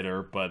kind of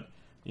hitter, but,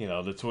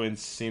 the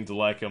Twins seem to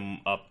like him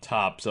up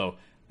top, so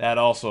that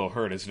also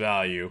hurt his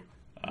value.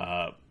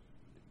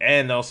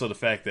 And also the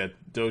fact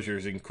that Dozier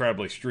is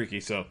incredibly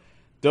streaky, so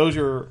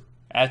Dozier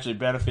actually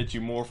benefits you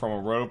more from a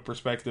road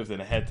perspective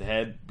than a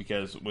head-to-head,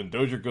 because when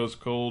Dozier goes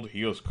cold, he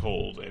goes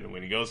cold, and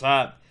when he goes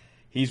hot,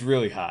 he's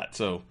really hot.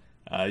 So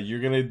you're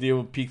going to deal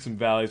with peaks and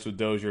valleys with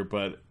Dozier,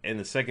 but in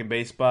the second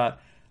base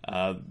spot,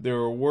 there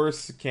are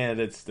worse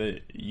candidates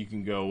that you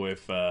can go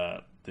with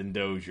than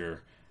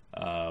Dozier,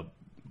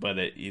 but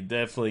it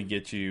definitely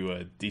gets you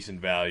a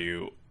decent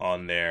value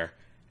on there.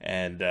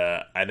 And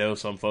I know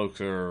some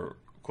folks are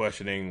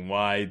questioning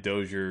why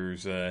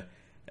Dozier's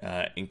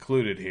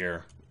included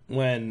here,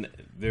 when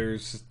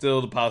there's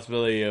still the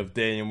possibility of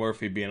Daniel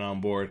Murphy being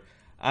on board.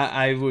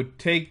 I would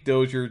take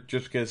Dozier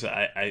just because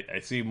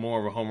I see more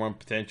of a home run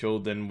potential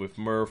than with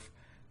Murph.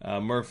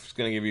 Murph's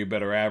going to give you a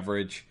better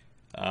average,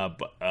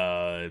 but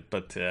I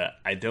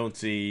don't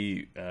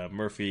see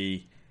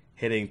Murphy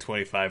hitting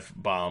 25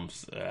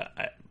 bombs.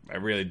 I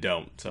really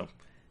don't. So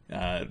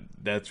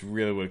that's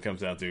really what it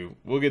comes down to.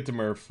 We'll get to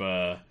Murph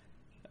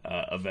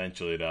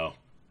eventually, though.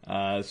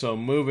 So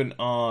moving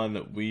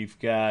on, we've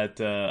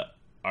got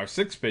our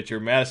 6th pitcher,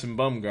 Madison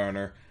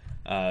Bumgarner.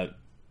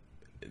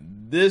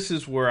 This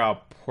is where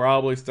I'll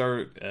probably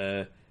start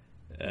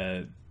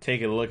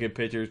taking a look at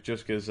pitchers,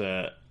 just because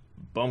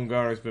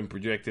Bumgarner's been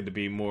projected to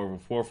be more of a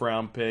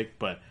 4th-round pick,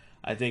 but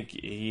I think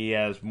he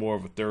has more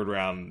of a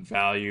 3rd-round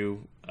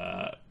value.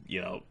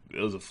 It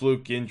was a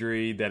fluke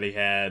injury that he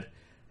had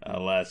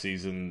last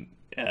season.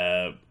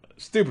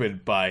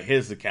 Stupid by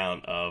his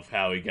account of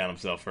how he got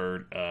himself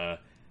hurt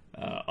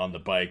on the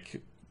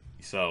bike.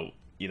 So,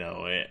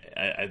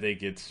 I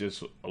think it's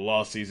just a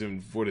lost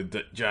season for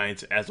the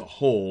Giants as a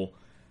whole,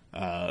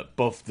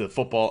 both the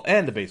football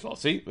and the baseball.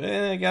 See,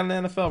 I got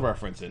an NFL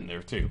reference in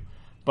there too.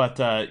 But,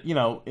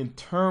 in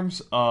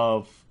terms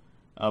of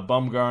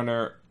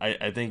Bumgarner,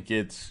 I think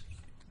it's,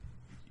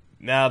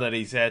 now that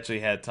he's actually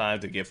had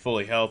time to get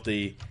fully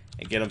healthy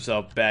and get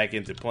himself back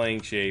into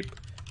playing shape,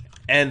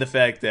 and the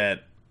fact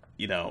that,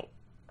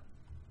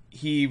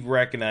 he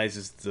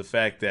recognizes the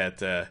fact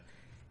that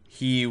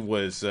he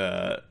was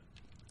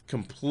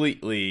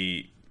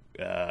completely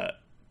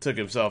took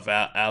himself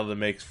out of the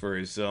mix for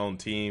his own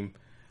team.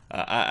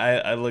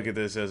 I look at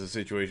this as a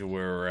situation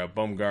where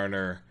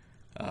Bumgarner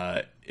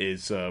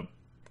is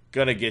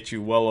going to get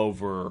you well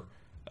over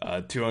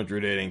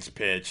 200 innings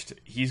pitched.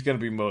 He's going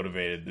to be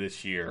motivated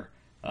this year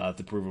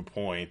to prove a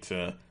point.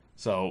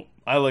 So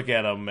I look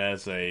at him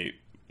as a,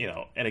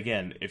 and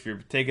again, if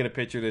you're taking a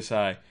pitcher this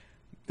high,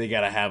 they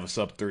got to have a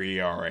sub-3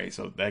 ERA.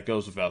 So that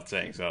goes without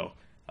saying. So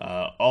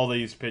all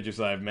these pitchers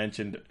that I've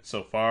mentioned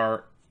so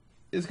far,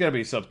 it's going to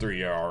be sub-3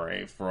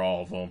 ERA for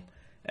all of them.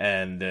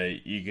 And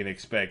you can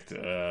expect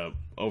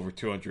over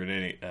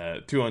 200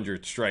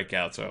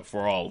 strikeouts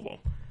for all of them.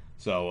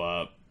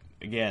 So,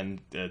 again,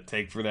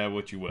 take for that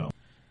what you will.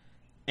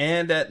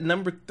 And at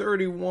number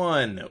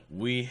 31,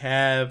 we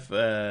have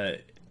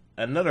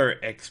another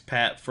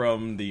expat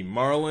from the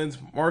Marlins,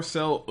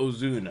 Marcell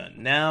Ozuna,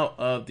 now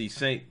of the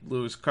St.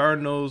 Louis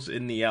Cardinals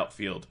in the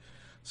outfield.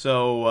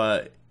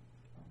 So,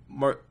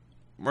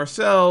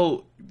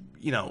 Marcell,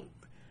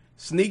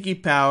 sneaky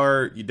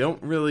power. You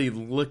don't really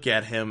look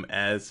at him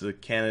as a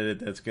candidate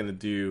that's going to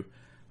do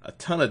a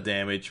ton of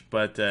damage,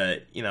 but,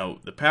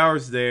 the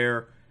power's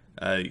there.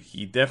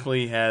 He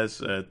definitely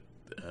has a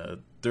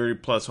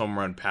 30-plus home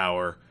run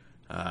power.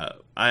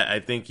 I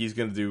think he's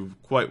going to do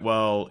quite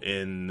well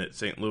in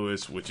St.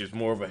 Louis, which is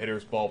more of a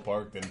hitter's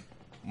ballpark than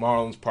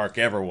Marlins Park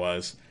ever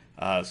was.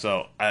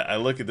 So I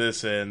look at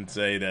this and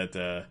say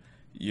that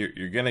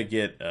you're going to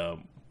get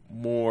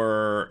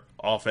more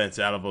offense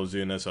out of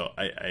Ozuna. So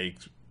I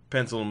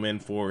pencil him in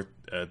for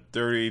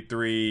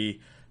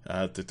 33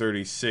 to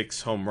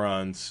 36 home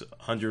runs,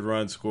 100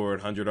 runs scored,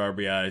 100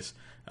 RBIs.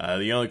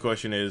 The only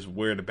question is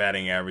where the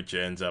batting average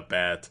ends up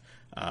at.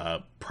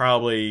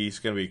 Probably he's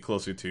going to be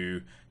closer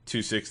to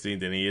 260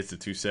 than he is to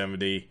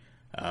 270.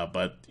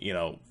 But,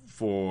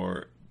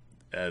 for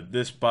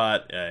this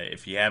spot,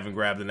 if you haven't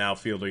grabbed an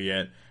outfielder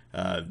yet,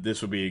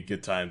 this would be a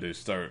good time to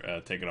start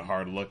taking a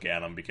hard look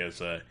at him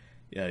because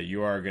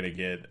you are going to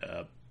get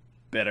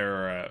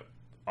better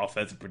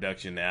offensive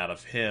production out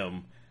of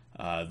him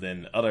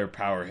than other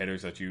power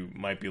hitters that you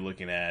might be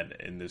looking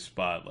at in this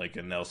spot, like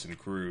a Nelson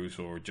Cruz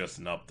or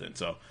Justin Upton.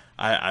 So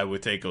I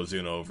would take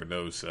Ozuna over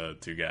those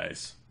two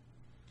guys.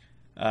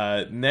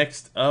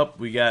 Next up,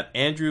 we got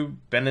Andrew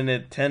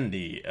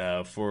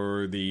Benintendi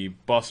for the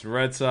Boston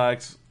Red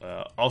Sox,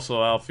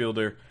 also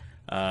outfielder.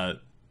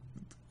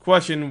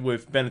 Question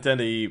with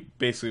Benintendi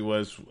basically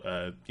was,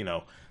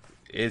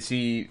 is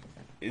he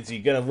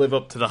going to live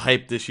up to the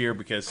hype this year?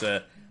 Because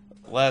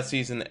last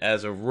season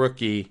as a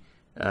rookie,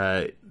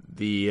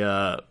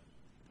 the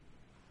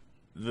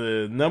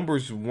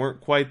numbers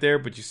weren't quite there,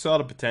 but you saw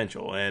the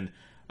potential. And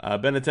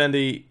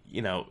Benintendi,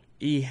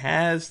 he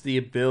has the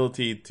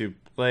ability to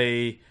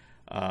play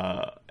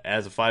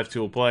as a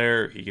 5-tool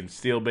player. He can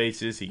steal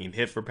bases, he can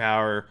hit for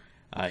power,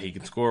 he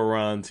can score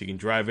runs, he can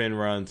drive in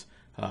runs.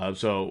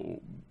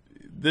 So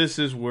this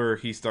is where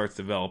he starts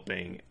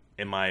developing,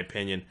 in my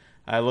opinion.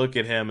 I look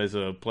at him as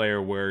a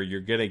player where you're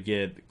going to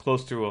get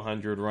close to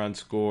 100 runs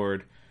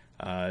scored.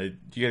 You're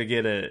going to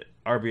get a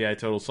RBI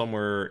total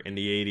somewhere in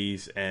the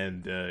 80s,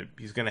 and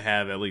he's going to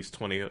have at least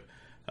 20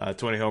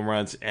 home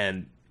runs,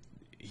 and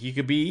he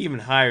could be even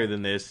higher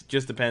than this.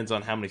 Just depends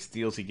on how many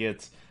steals he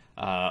gets.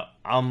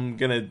 I'm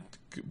going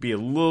to be a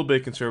little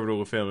bit conservative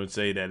with him and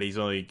say that he's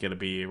only going to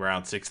be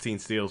around 16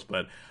 steals,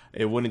 but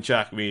it wouldn't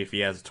shock me if he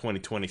has a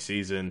 2020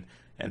 season,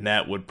 and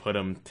that would put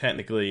him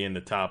technically in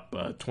the top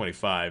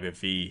 25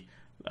 if he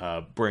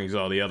brings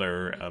all the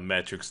other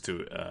metrics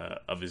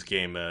of his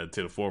game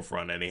to the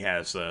forefront, and he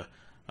has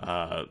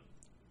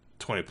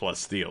 20-plus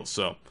steals.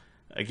 So,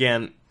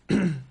 again,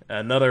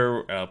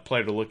 another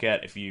player to look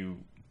at if you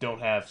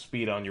don't have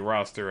speed on your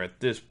roster at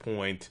this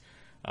point.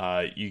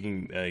 You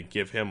can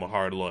give him a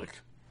hard look.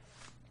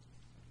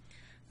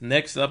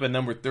 Next up at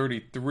number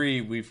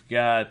 33, we've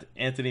got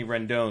Anthony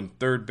Rendon,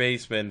 third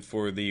baseman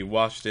for the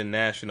Washington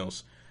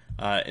Nationals.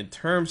 In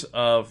terms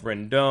of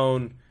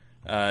Rendon,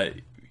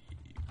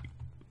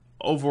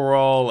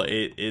 overall,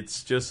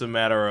 it's just a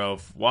matter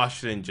of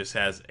Washington just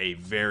has a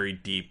very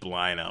deep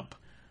lineup.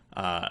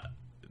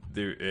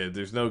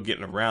 There's no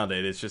getting around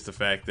it. It's just the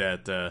fact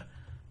that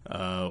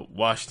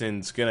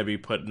Washington's going to be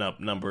putting up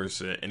numbers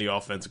in the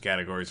offensive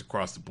categories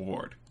across the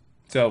board.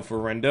 So for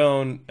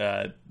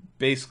Rendon,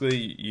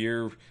 basically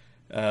you're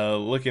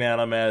looking at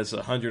him as a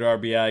 100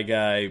 RBI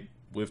guy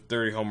with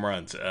 30 home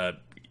runs.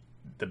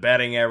 The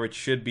batting average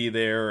should be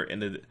there in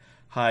the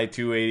high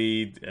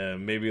 280,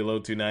 maybe a low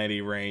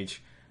 290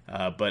 range.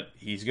 But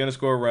he's going to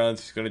score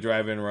runs. He's going to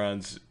drive in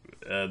runs.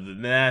 The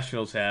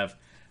Nationals have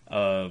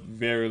a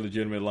very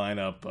legitimate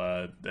lineup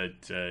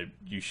that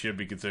you should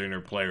be considering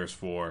their players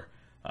for.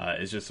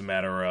 It's just a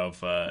matter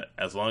of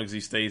as long as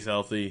he stays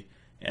healthy,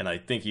 and I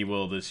think he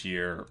will this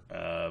year,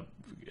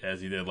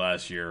 as he did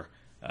last year,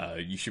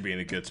 you should be in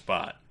a good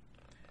spot.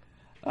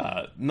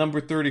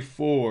 Number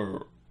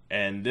 34,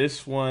 and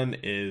this one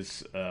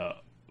is a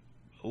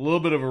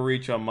little bit of a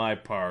reach on my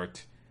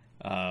part,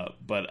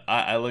 but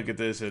I look at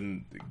this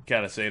and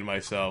kind of say to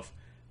myself,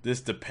 this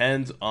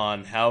depends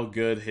on how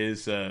good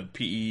his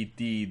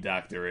PED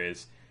doctor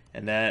is,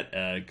 and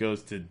that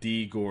goes to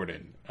D.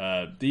 Gordon.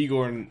 D.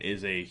 Gordon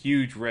is a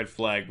huge red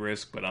flag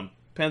risk, but I'm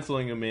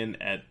penciling him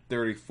in at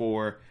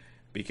 34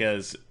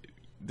 because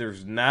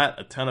there's not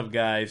a ton of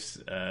guys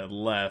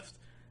left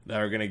that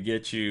are going to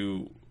get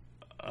you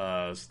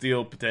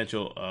steal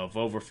potential of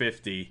over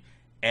 50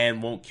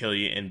 and won't kill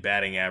you in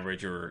batting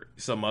average or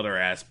some other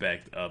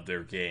aspect of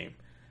their game.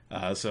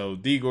 So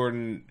D.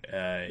 Gordon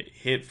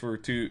hit for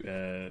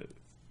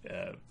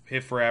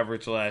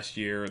average last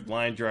year.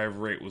 Line drive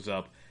rate was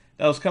up.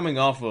 That was coming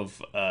off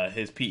of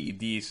his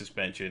PED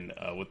suspension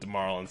with the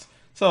Marlins.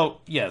 So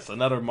yes,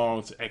 another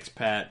Marlins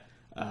expat.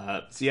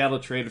 Seattle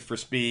traded for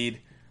speed.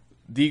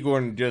 D.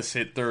 Gordon just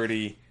hit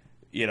 30.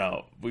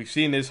 We've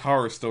seen this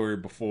horror story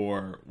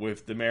before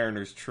with the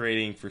Mariners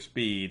trading for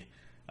speed.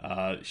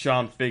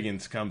 Sean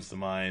Figgins comes to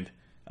mind.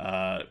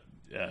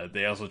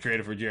 They also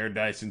traded for Jared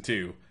Dyson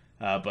too.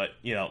 But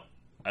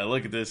I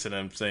look at this and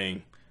I'm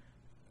saying,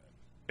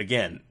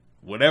 again,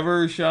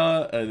 whatever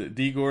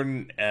D.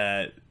 Gordon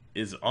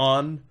is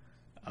on,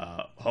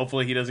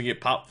 hopefully he doesn't get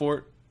popped for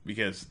it,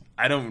 because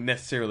I don't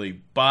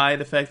necessarily buy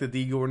the fact that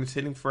D. Gordon is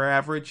hitting for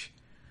average.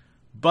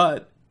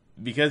 But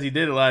because he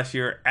did it last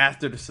year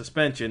after the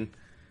suspension,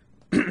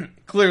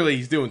 clearly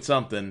he's doing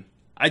something.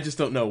 I just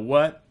don't know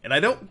what, and I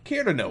don't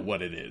care to know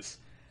what it is.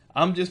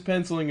 I'm just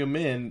penciling him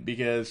in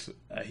because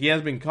he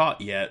hasn't been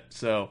caught yet,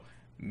 so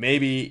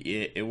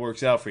maybe it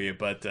works out for you.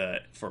 But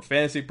for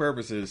fantasy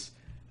purposes,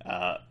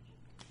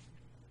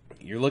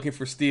 you're looking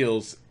for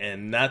steals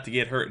and not to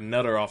get hurt in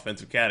other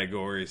offensive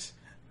categories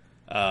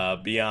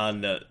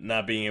beyond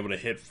not being able to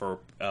hit for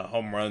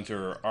home runs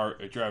or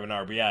driving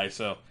RBI.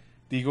 So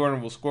D.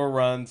 Gordon will score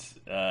runs.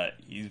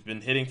 He's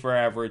been hitting for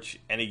average,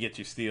 and he gets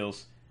you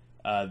steals.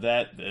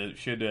 That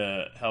should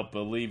help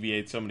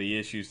alleviate some of the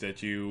issues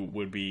that you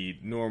would be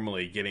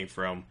normally getting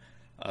from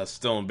a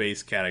stolen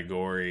base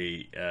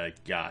category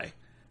guy.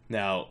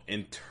 Now,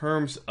 in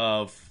terms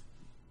of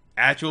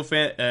actual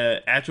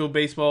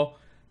baseball,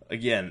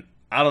 again,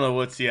 I don't know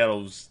what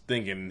Seattle's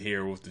thinking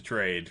here with the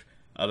trade,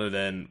 other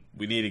than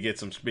we need to get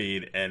some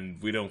speed, and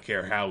we don't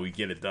care how we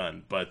get it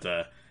done. But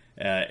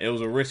it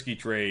was a risky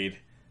trade.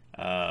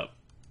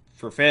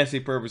 For fantasy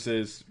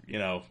purposes,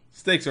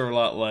 stakes are a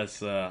lot less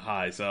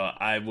high. So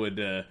I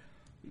would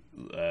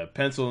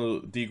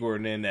pencil D.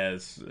 Gordon in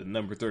as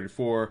number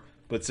 34,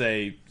 but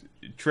say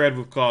tread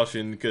with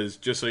caution, because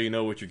just so you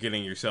know what you're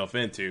getting yourself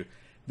into,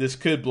 this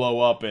could blow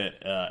up in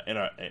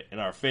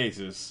our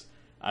faces.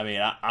 I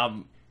mean,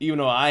 I'm even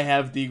though I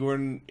have D.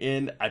 Gordon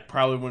in, I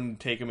probably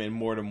wouldn't take him in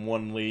more than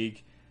one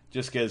league,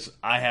 just because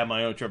I have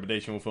my own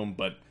trepidation with him.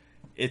 But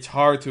it's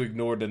hard to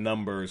ignore the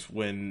numbers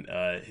when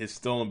his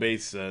stolen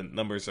base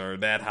numbers are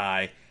that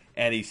high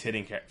and he's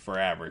hitting for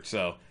average.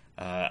 So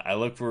I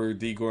look for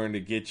D. Gordon to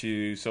get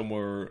you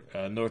somewhere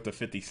north of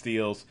 50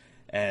 steals,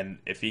 and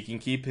if he can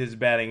keep his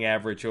batting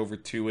average over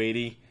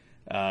 280,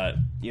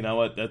 you know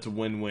what? That's a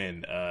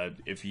win-win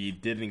if he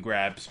didn't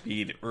grab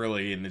speed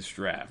early in this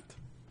draft.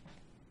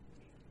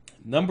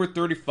 Number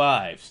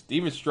 35,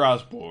 Steven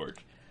Strasburg,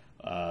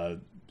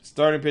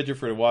 starting pitcher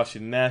for the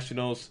Washington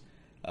Nationals.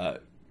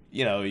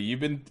 We've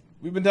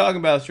been talking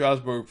about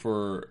Strasburg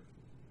for,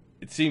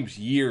 it seems,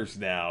 years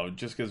now,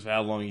 just because of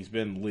how long he's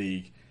been in the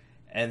league,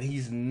 and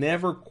he's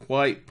never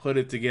quite put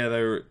it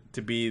together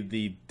to be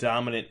the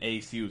dominant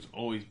ace he was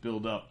always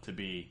built up to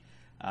be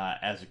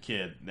as a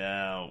kid.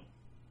 Now,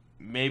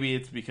 maybe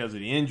it's because of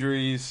the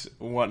injuries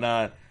or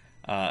whatnot.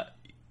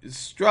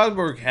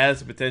 Strasburg has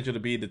the potential to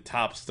be the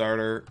top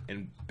starter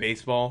in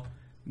baseball.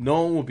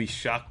 No one will be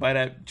shocked by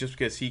that, just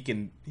because he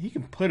can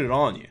put it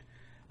on you.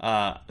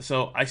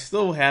 So I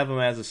still have him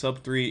as a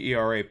sub-3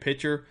 ERA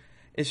pitcher.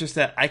 It's just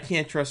that I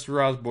can't trust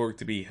Strasburg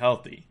to be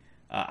healthy.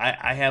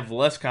 I have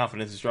less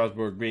confidence in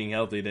Strasburg being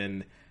healthy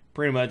than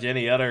pretty much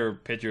any other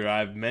pitcher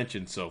I've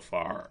mentioned so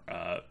far.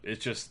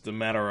 It's just a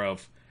matter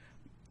of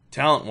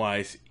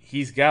talent-wise,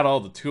 he's got all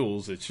the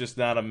tools. It's just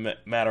not a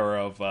matter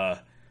of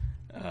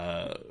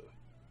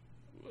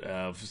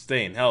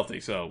staying healthy.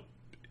 So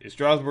if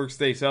Strasburg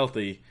stays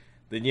healthy,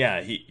 then yeah,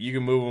 you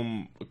can move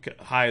him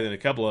higher than a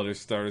couple other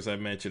starters I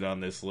mentioned on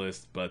this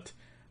list, but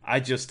I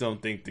just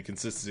don't think the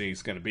consistency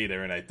is going to be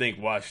there, and I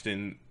think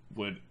Washington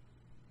would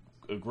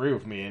agree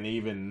with me and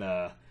even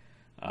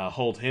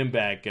hold him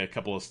back a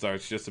couple of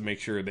starts just to make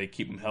sure they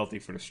keep him healthy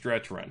for the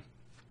stretch run.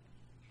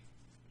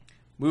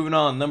 Moving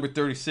on, number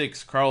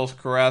 36, Carlos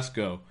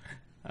Carrasco.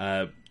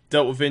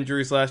 Dealt with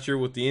injuries last year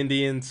with the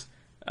Indians.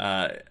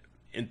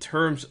 In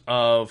terms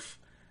of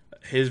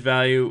his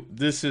value,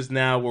 this is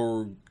now where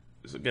we're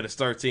going to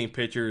start seeing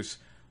pitchers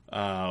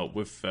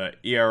with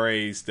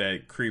ERAs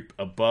that creep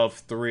above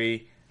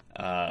 3.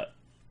 I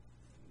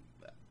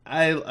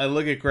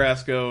look at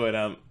Carrasco and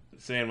I'm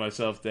saying to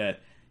myself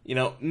that,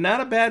 not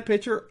a bad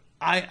pitcher.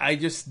 I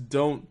just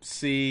don't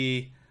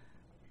see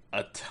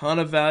a ton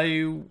of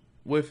value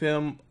with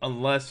him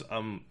unless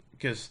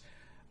because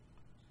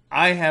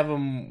I have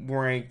him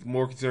ranked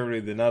more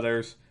conservative than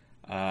others.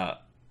 I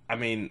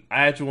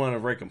actually want to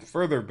rank him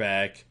further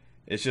back.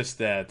 It's just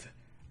that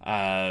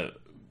at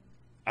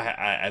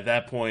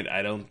that point,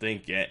 I don't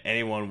think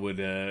anyone would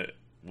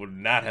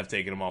not have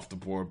taken him off the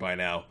board by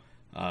now.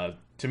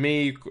 To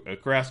me,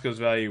 Carrasco's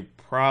value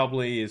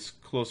probably is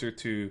closer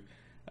to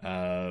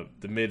the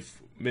mid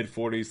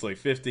 40s, late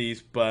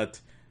 50s, but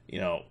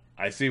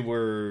I see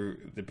where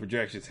the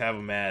projections have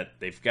him at.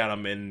 They've got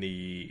him in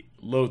the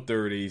low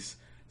 30s,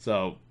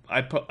 so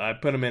I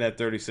put him in at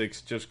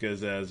 36 just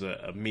because as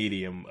a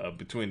medium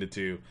between the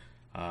two.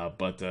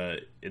 But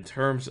in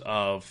terms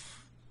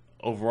of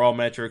overall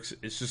metrics,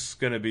 it's just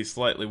going to be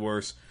slightly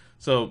worse.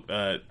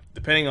 So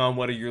depending on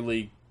whether your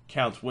league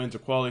counts wins or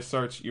quality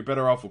starts, you're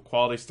better off with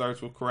quality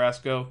starts with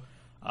Carrasco.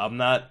 I'm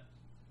not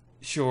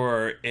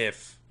sure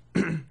if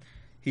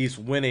he's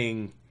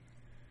winning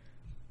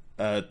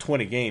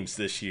 20 games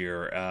this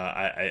year.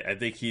 I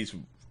think he's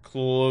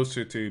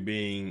closer to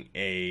being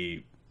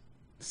a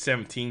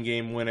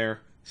 17-game winner.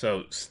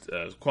 So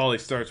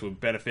quality starts would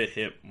benefit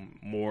him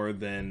more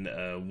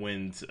than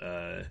wins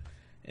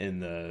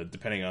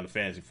depending on the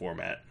fantasy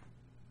format.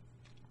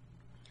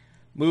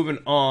 Moving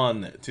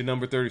on to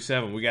number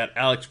 37, we got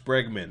Alex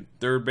Bregman,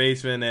 third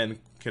baseman, and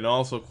can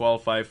also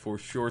qualify for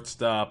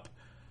shortstop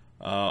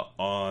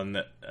on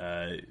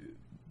the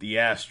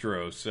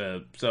Astros.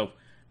 So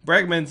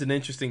Bregman's an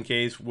interesting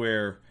case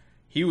where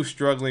he was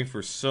struggling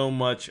for so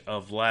much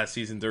of last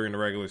season during the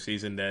regular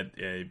season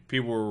that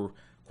people were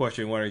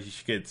questioning whether he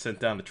should get sent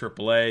down to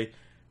AAA.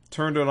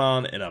 Turned it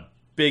on in a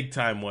big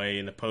time way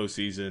in the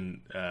postseason.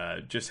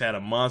 Just had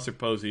a monster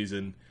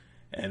postseason,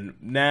 and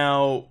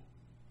now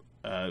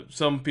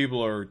some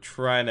people are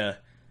trying to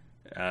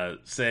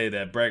say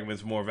that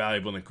Bregman's more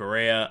valuable than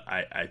Correa.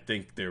 I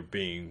think they're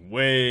being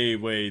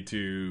way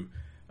too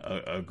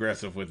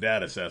aggressive with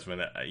that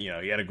assessment. He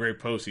had a great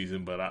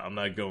postseason, but I'm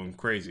not going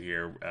crazy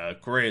here.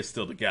 Correa is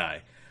still the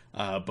guy.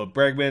 But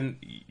Bregman,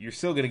 you're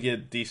still going to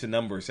get decent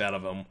numbers out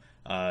of him.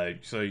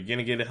 So you're going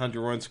to get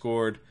 100 runs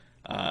scored.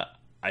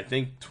 I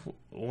think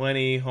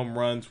 20 home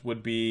runs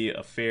would be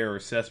a fair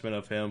assessment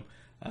of him.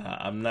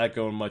 I'm not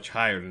going much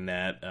higher than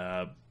that.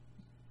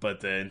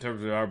 But in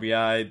terms of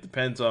RBI, it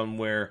depends on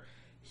where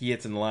he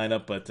hits in the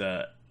lineup. But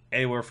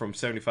anywhere from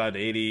 75 to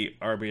 80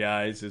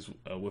 RBIs is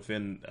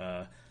within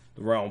the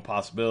realm of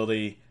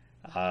possibility.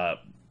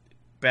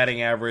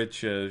 Batting average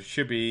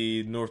should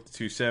be north of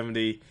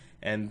 270.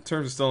 And in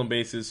terms of stolen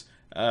bases,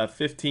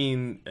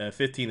 15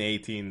 to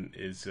 18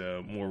 is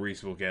a more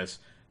reasonable guess.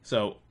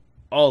 So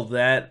all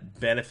that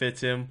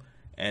benefits him,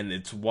 and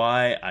it's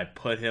why I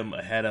put him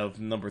ahead of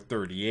number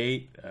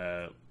 38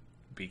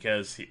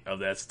 because of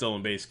that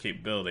stolen base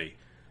capability.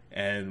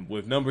 And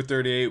with number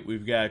 38,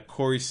 we've got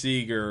Corey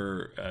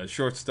Seager,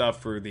 shortstop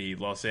for the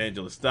Los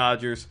Angeles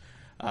Dodgers.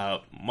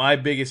 My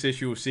biggest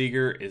issue with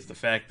Seager is the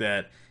fact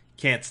that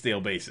he can't steal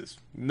bases.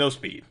 No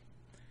speed.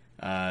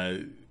 He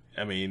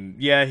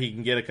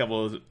can get a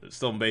couple of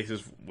stolen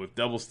bases with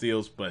double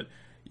steals, but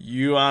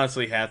you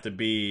honestly have to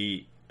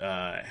be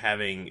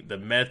having the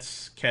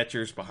Mets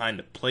catchers behind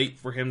the plate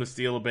for him to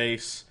steal a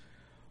base,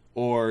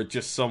 or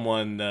just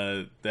someone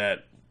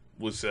that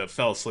was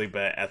fell asleep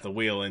at the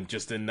wheel and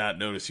just did not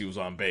notice he was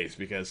on base,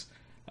 because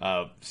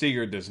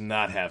Seager does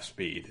not have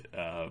speed.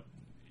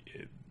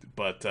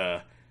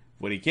 But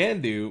what he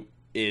can do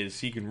is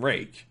he can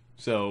rake.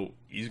 So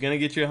he's going to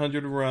get you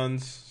 100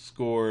 runs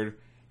scored.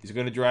 He's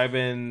going to drive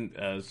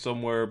in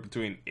somewhere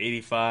between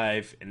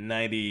 85 and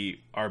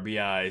 90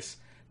 RBIs,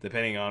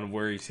 depending on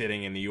where he's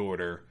hitting in the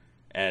order.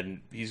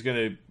 And he's going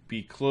to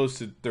be close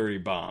to 30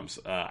 bombs.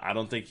 I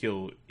don't think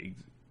he'll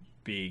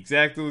be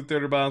exactly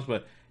 30 bombs,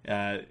 but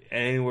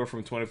anywhere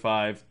from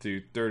 25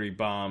 to 30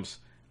 bombs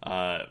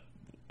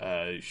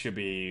should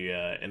be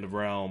in the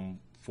realm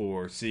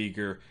for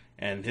Seager.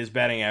 And his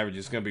batting average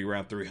is going to be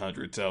around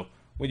 300. So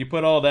when you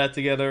put all that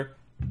together,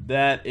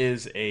 that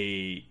is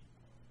a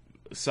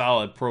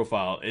solid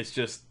profile. It's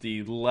just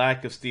the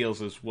lack of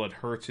steals is what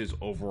hurts his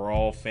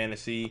overall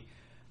fantasy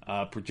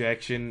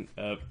projection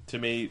to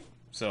me.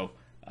 So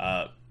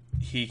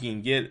he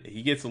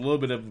gets a little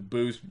bit of a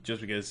boost just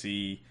because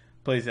he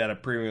plays at a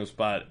premium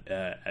spot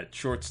at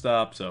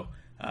shortstop. So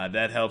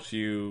that helps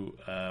you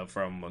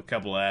from a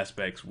couple of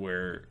aspects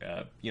where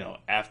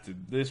after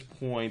this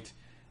point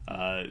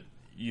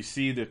you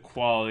see the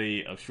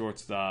quality of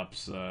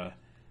shortstops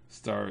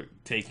start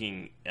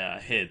taking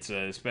hits,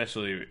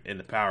 especially in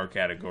the power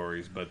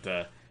categories. But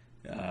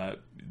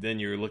then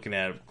you're looking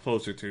at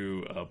closer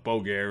to Bo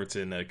Garrett's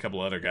and a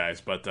couple other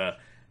guys. But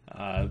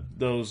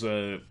those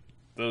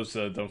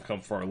don't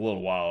come for a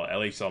little while, at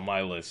least on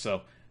my list.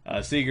 So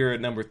Seager at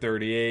number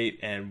 38,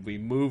 and we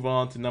move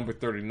on to number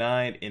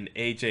 39 in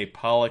A.J.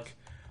 Pollock.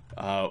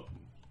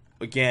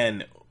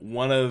 Again,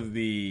 one of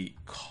the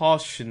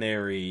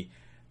cautionary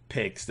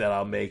picks that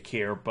I'll make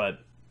here, but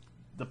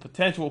the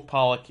potential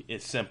Pollock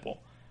is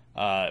simple.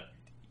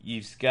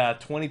 He's got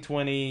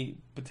 20-20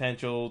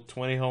 potential,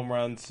 20 home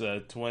runs,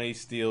 20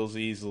 steals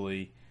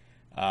easily.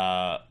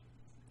 And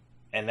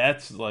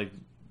that's like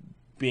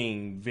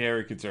being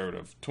very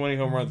conservative. 20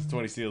 home runs,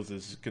 20 steals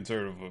is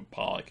conservative with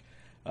Pollock.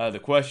 The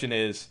question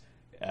is,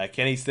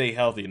 can he stay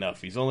healthy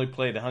enough? He's only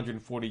played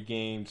 140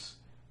 games,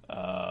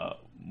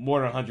 more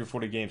than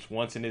 140 games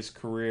once in his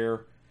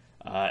career.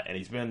 And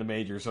he's been in the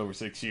majors over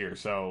 6 years,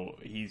 so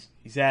he's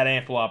had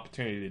ample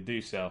opportunity to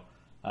do so.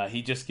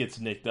 He just gets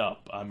nicked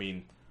up.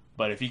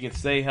 But if he can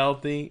stay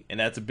healthy, and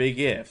that's a big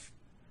if,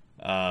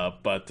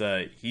 but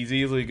he's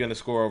easily going to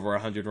score over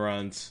 100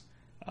 runs.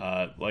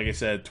 Like I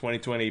said,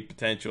 20-20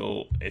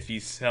 potential if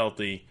he's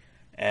healthy,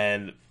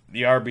 and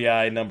the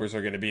RBI numbers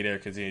are going to be there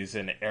because he's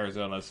in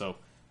Arizona. So,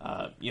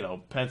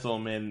 pencil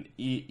him in.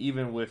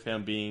 Even with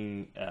him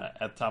being at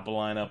the top of the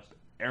lineup,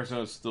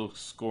 Arizona's still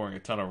scoring a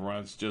ton of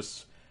runs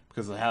just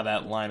because of how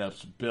that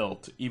lineup's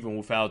built. Even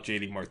without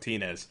JD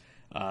Martinez,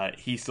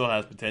 he still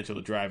has potential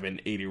to drive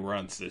in 80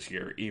 runs this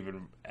year,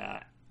 even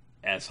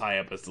as high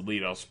up as the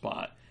leadoff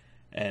spot.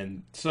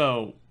 And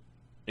so,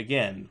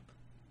 again,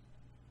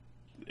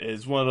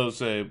 it's one of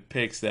those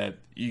picks that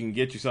you can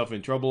get yourself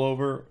in trouble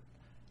over.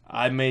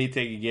 I may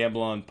take a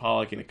gamble on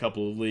Pollock in a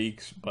couple of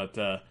leagues, but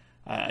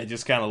I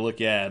just kind of look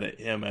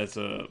at him as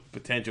a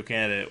potential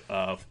candidate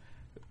of,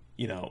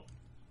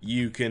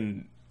 you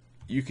can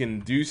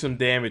do some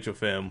damage with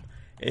him.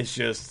 It's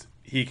just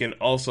he can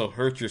also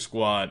hurt your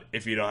squad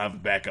if you don't have a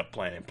backup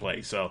plan in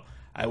place. So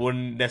I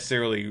wouldn't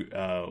necessarily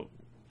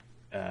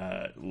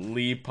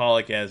leave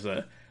Pollock as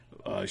a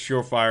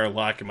surefire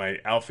lock in my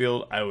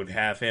outfield. I would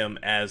have him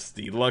as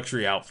the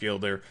luxury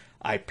outfielder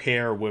I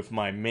pair with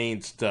my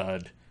main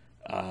stud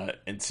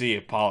and see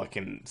if Pollock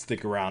can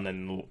stick around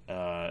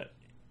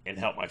and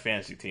help my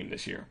fantasy team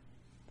this year.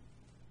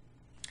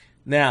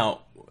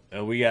 Now,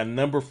 we got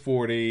number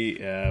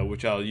 40,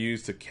 which I'll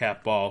use to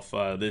cap off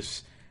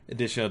this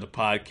edition of the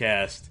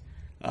podcast.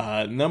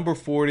 Number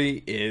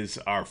 40 is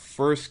our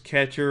first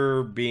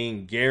catcher,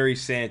 being Gary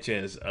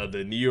Sanchez of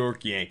the New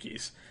York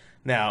Yankees.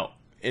 Now,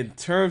 in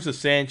terms of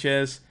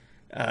Sanchez,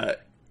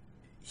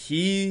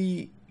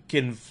 he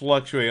can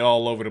fluctuate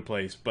all over the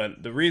place,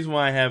 but the reason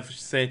why I have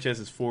Sanchez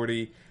as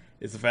 40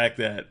 is the fact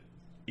that,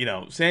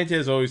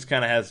 Sanchez always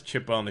kind of has a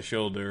chip on the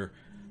shoulder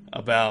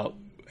about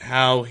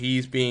how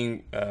he's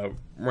being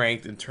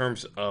ranked in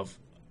terms of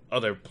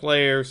other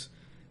players.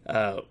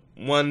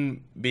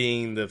 One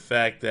being the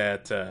fact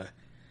that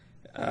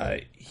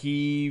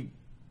he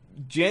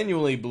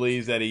genuinely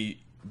believes that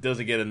he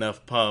doesn't get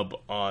enough pub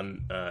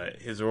on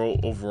his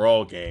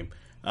overall game.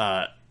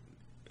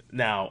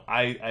 Now,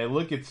 I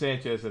look at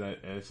Sanchez and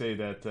I say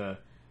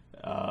that,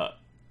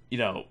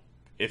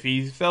 if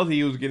he felt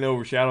he was getting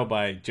overshadowed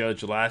by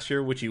Judge last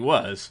year, which he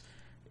was,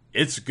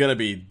 it's going to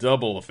be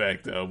double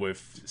effect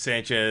with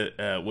Sanchez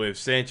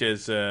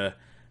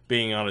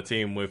being on a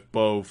team with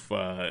both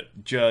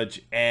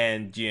Judge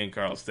and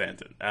Giancarlo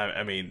Stanton.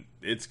 I mean,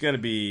 it's going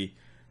to be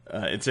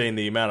insane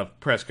the amount of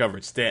press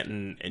coverage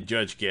Stanton and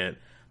Judge get.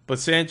 But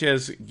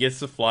Sanchez gets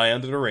to fly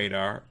under the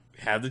radar,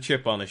 have the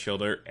chip on his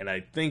shoulder, and I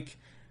think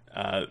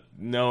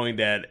knowing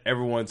that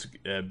everyone's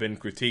been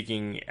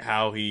critiquing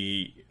how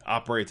he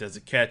operates as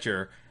a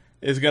catcher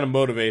is going to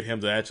motivate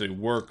him to actually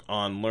work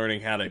on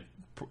learning how to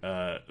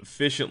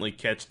efficiently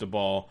catch the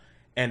ball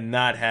and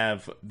not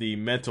have the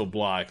mental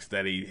blocks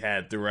that he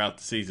had throughout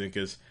the season,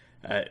 because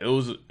it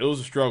was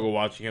a struggle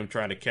watching him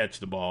trying to catch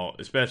the ball,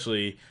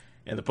 especially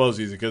in the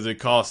postseason, because it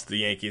cost the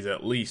Yankees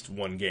at least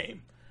one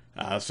game.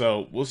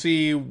 So we'll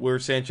see where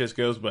Sanchez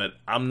goes, but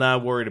I'm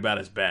not worried about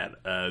his bat.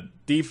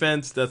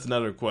 Defense, that's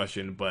another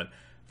question, but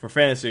for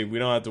fantasy, we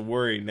don't have to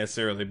worry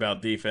necessarily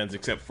about defense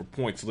except for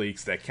points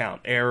leaks that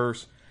count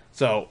errors.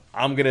 So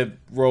I'm going to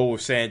roll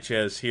with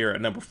Sanchez here at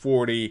number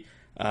 40.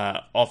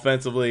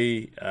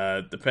 Offensively,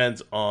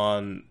 depends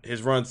on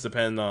his runs,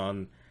 depend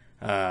on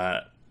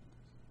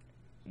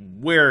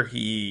where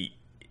he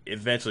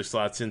eventually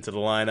slots into the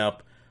lineup.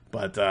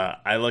 But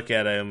I look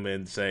at him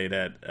and say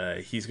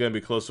that he's going to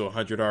be close to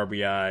 100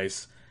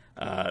 RBIs.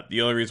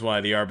 The only reason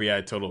why the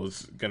RBI total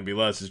is going to be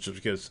less is just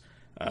because,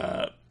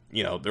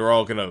 they're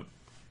all going to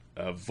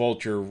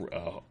vulture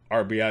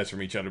RBIs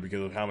from each other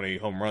because of how many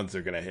home runs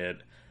they're going to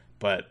hit.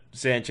 But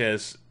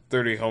Sanchez,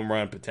 30 home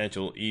run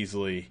potential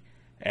easily,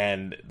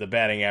 and the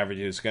batting average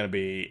is going to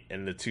be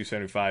in the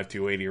 275,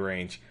 280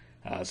 range.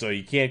 So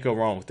you can't go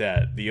wrong with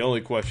that. The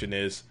only question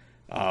is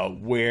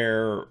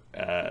where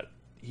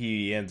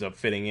he ends up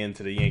fitting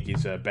into the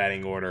Yankees'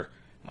 batting order.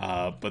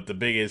 But the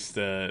biggest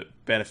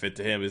benefit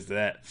to him is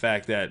that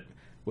fact that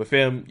with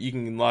him, you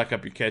can lock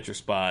up your catcher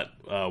spot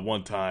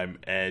one time,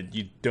 and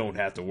you don't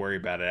have to worry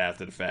about it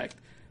after the fact,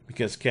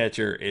 because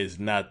catcher is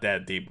not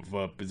that deep of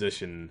a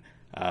position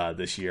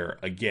this year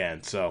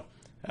again. So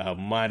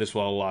might as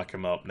well lock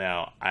him up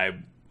now.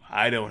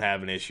 I don't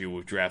have an issue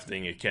with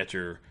drafting a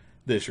catcher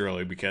this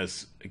early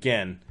because,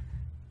 again,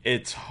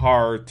 it's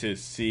hard to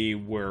see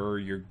where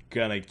you're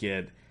going to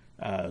get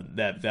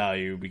that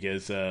value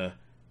because,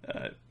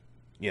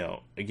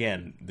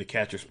 again, the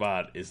catcher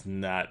spot is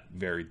not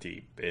very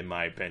deep, in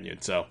my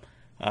opinion. So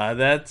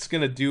that's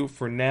going to do it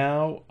for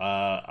now.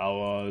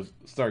 I'll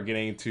start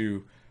getting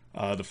into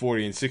the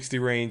 40 and 60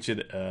 range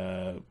in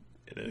a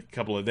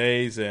couple of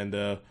days, and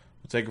we'll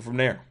take it from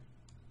there.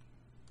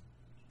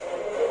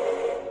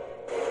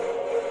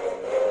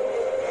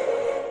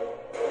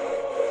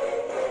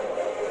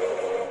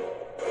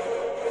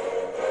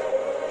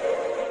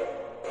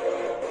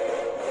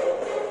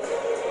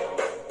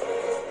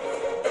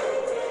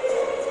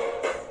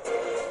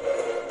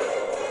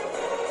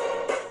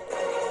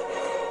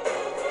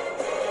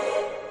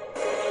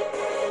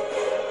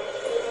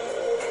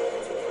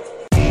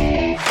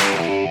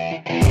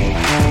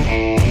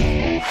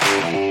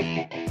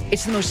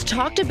 It's the most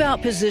talked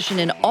about position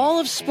in all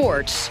of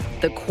sports,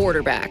 the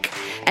quarterback.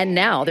 And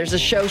now there's a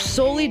show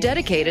solely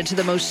dedicated to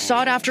the most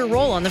sought after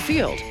role on the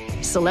field,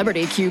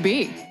 Celebrity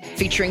QB,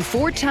 featuring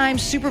 4-time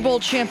Super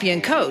Bowl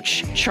champion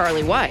coach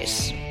Charlie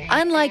Weis.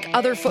 Unlike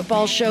other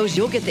football shows,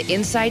 you'll get the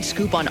inside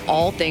scoop on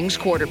all things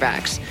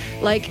quarterbacks.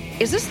 Like,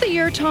 is this the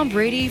year Tom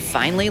Brady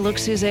finally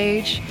looks his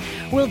age?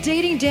 Will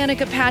dating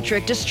Danica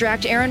Patrick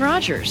distract Aaron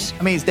Rodgers?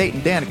 I mean, he's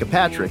dating Danica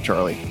Patrick,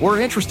 Charlie. We're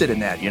interested in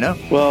that, you know?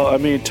 Well, I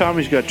mean,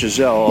 Tommy's got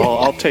Giselle.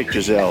 I'll take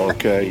Giselle,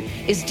 okay?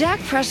 Is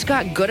Dak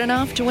Prescott good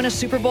enough to win a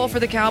Super Bowl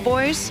for the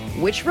Cowboys?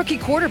 Which rookie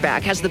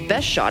quarterback has the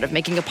best shot of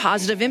making a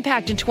positive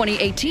impact in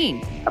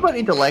 2018? How about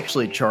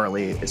intellectually,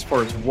 Charlie, as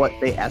far as what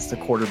they ask the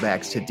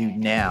quarterbacks to do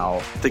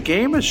now? The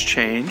game has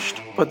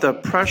changed, but the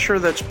pressure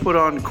that's put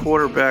on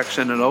quarterbacks,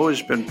 and it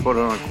always been put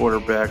on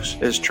quarterbacks,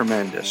 is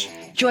tremendous.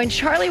 Join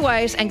Charlie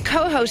Weis and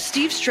co-host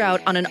Steve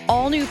Strout on an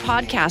all-new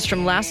podcast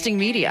from Lasting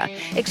Media,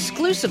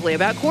 exclusively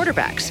about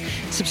quarterbacks.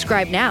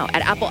 Subscribe now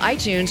at Apple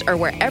iTunes or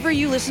wherever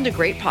you listen to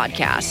great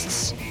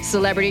podcasts.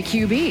 Celebrity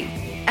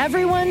QB,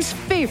 everyone's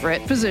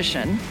favorite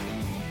position.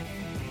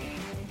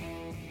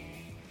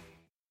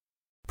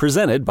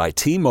 Presented by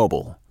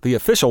T-Mobile, the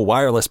official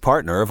wireless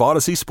partner of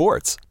Odyssey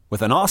Sports.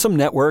 With an awesome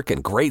network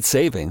and great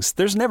savings,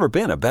 there's never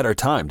been a better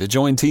time to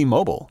join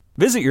T-Mobile.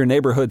 Visit your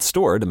neighborhood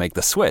store to make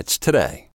the switch today.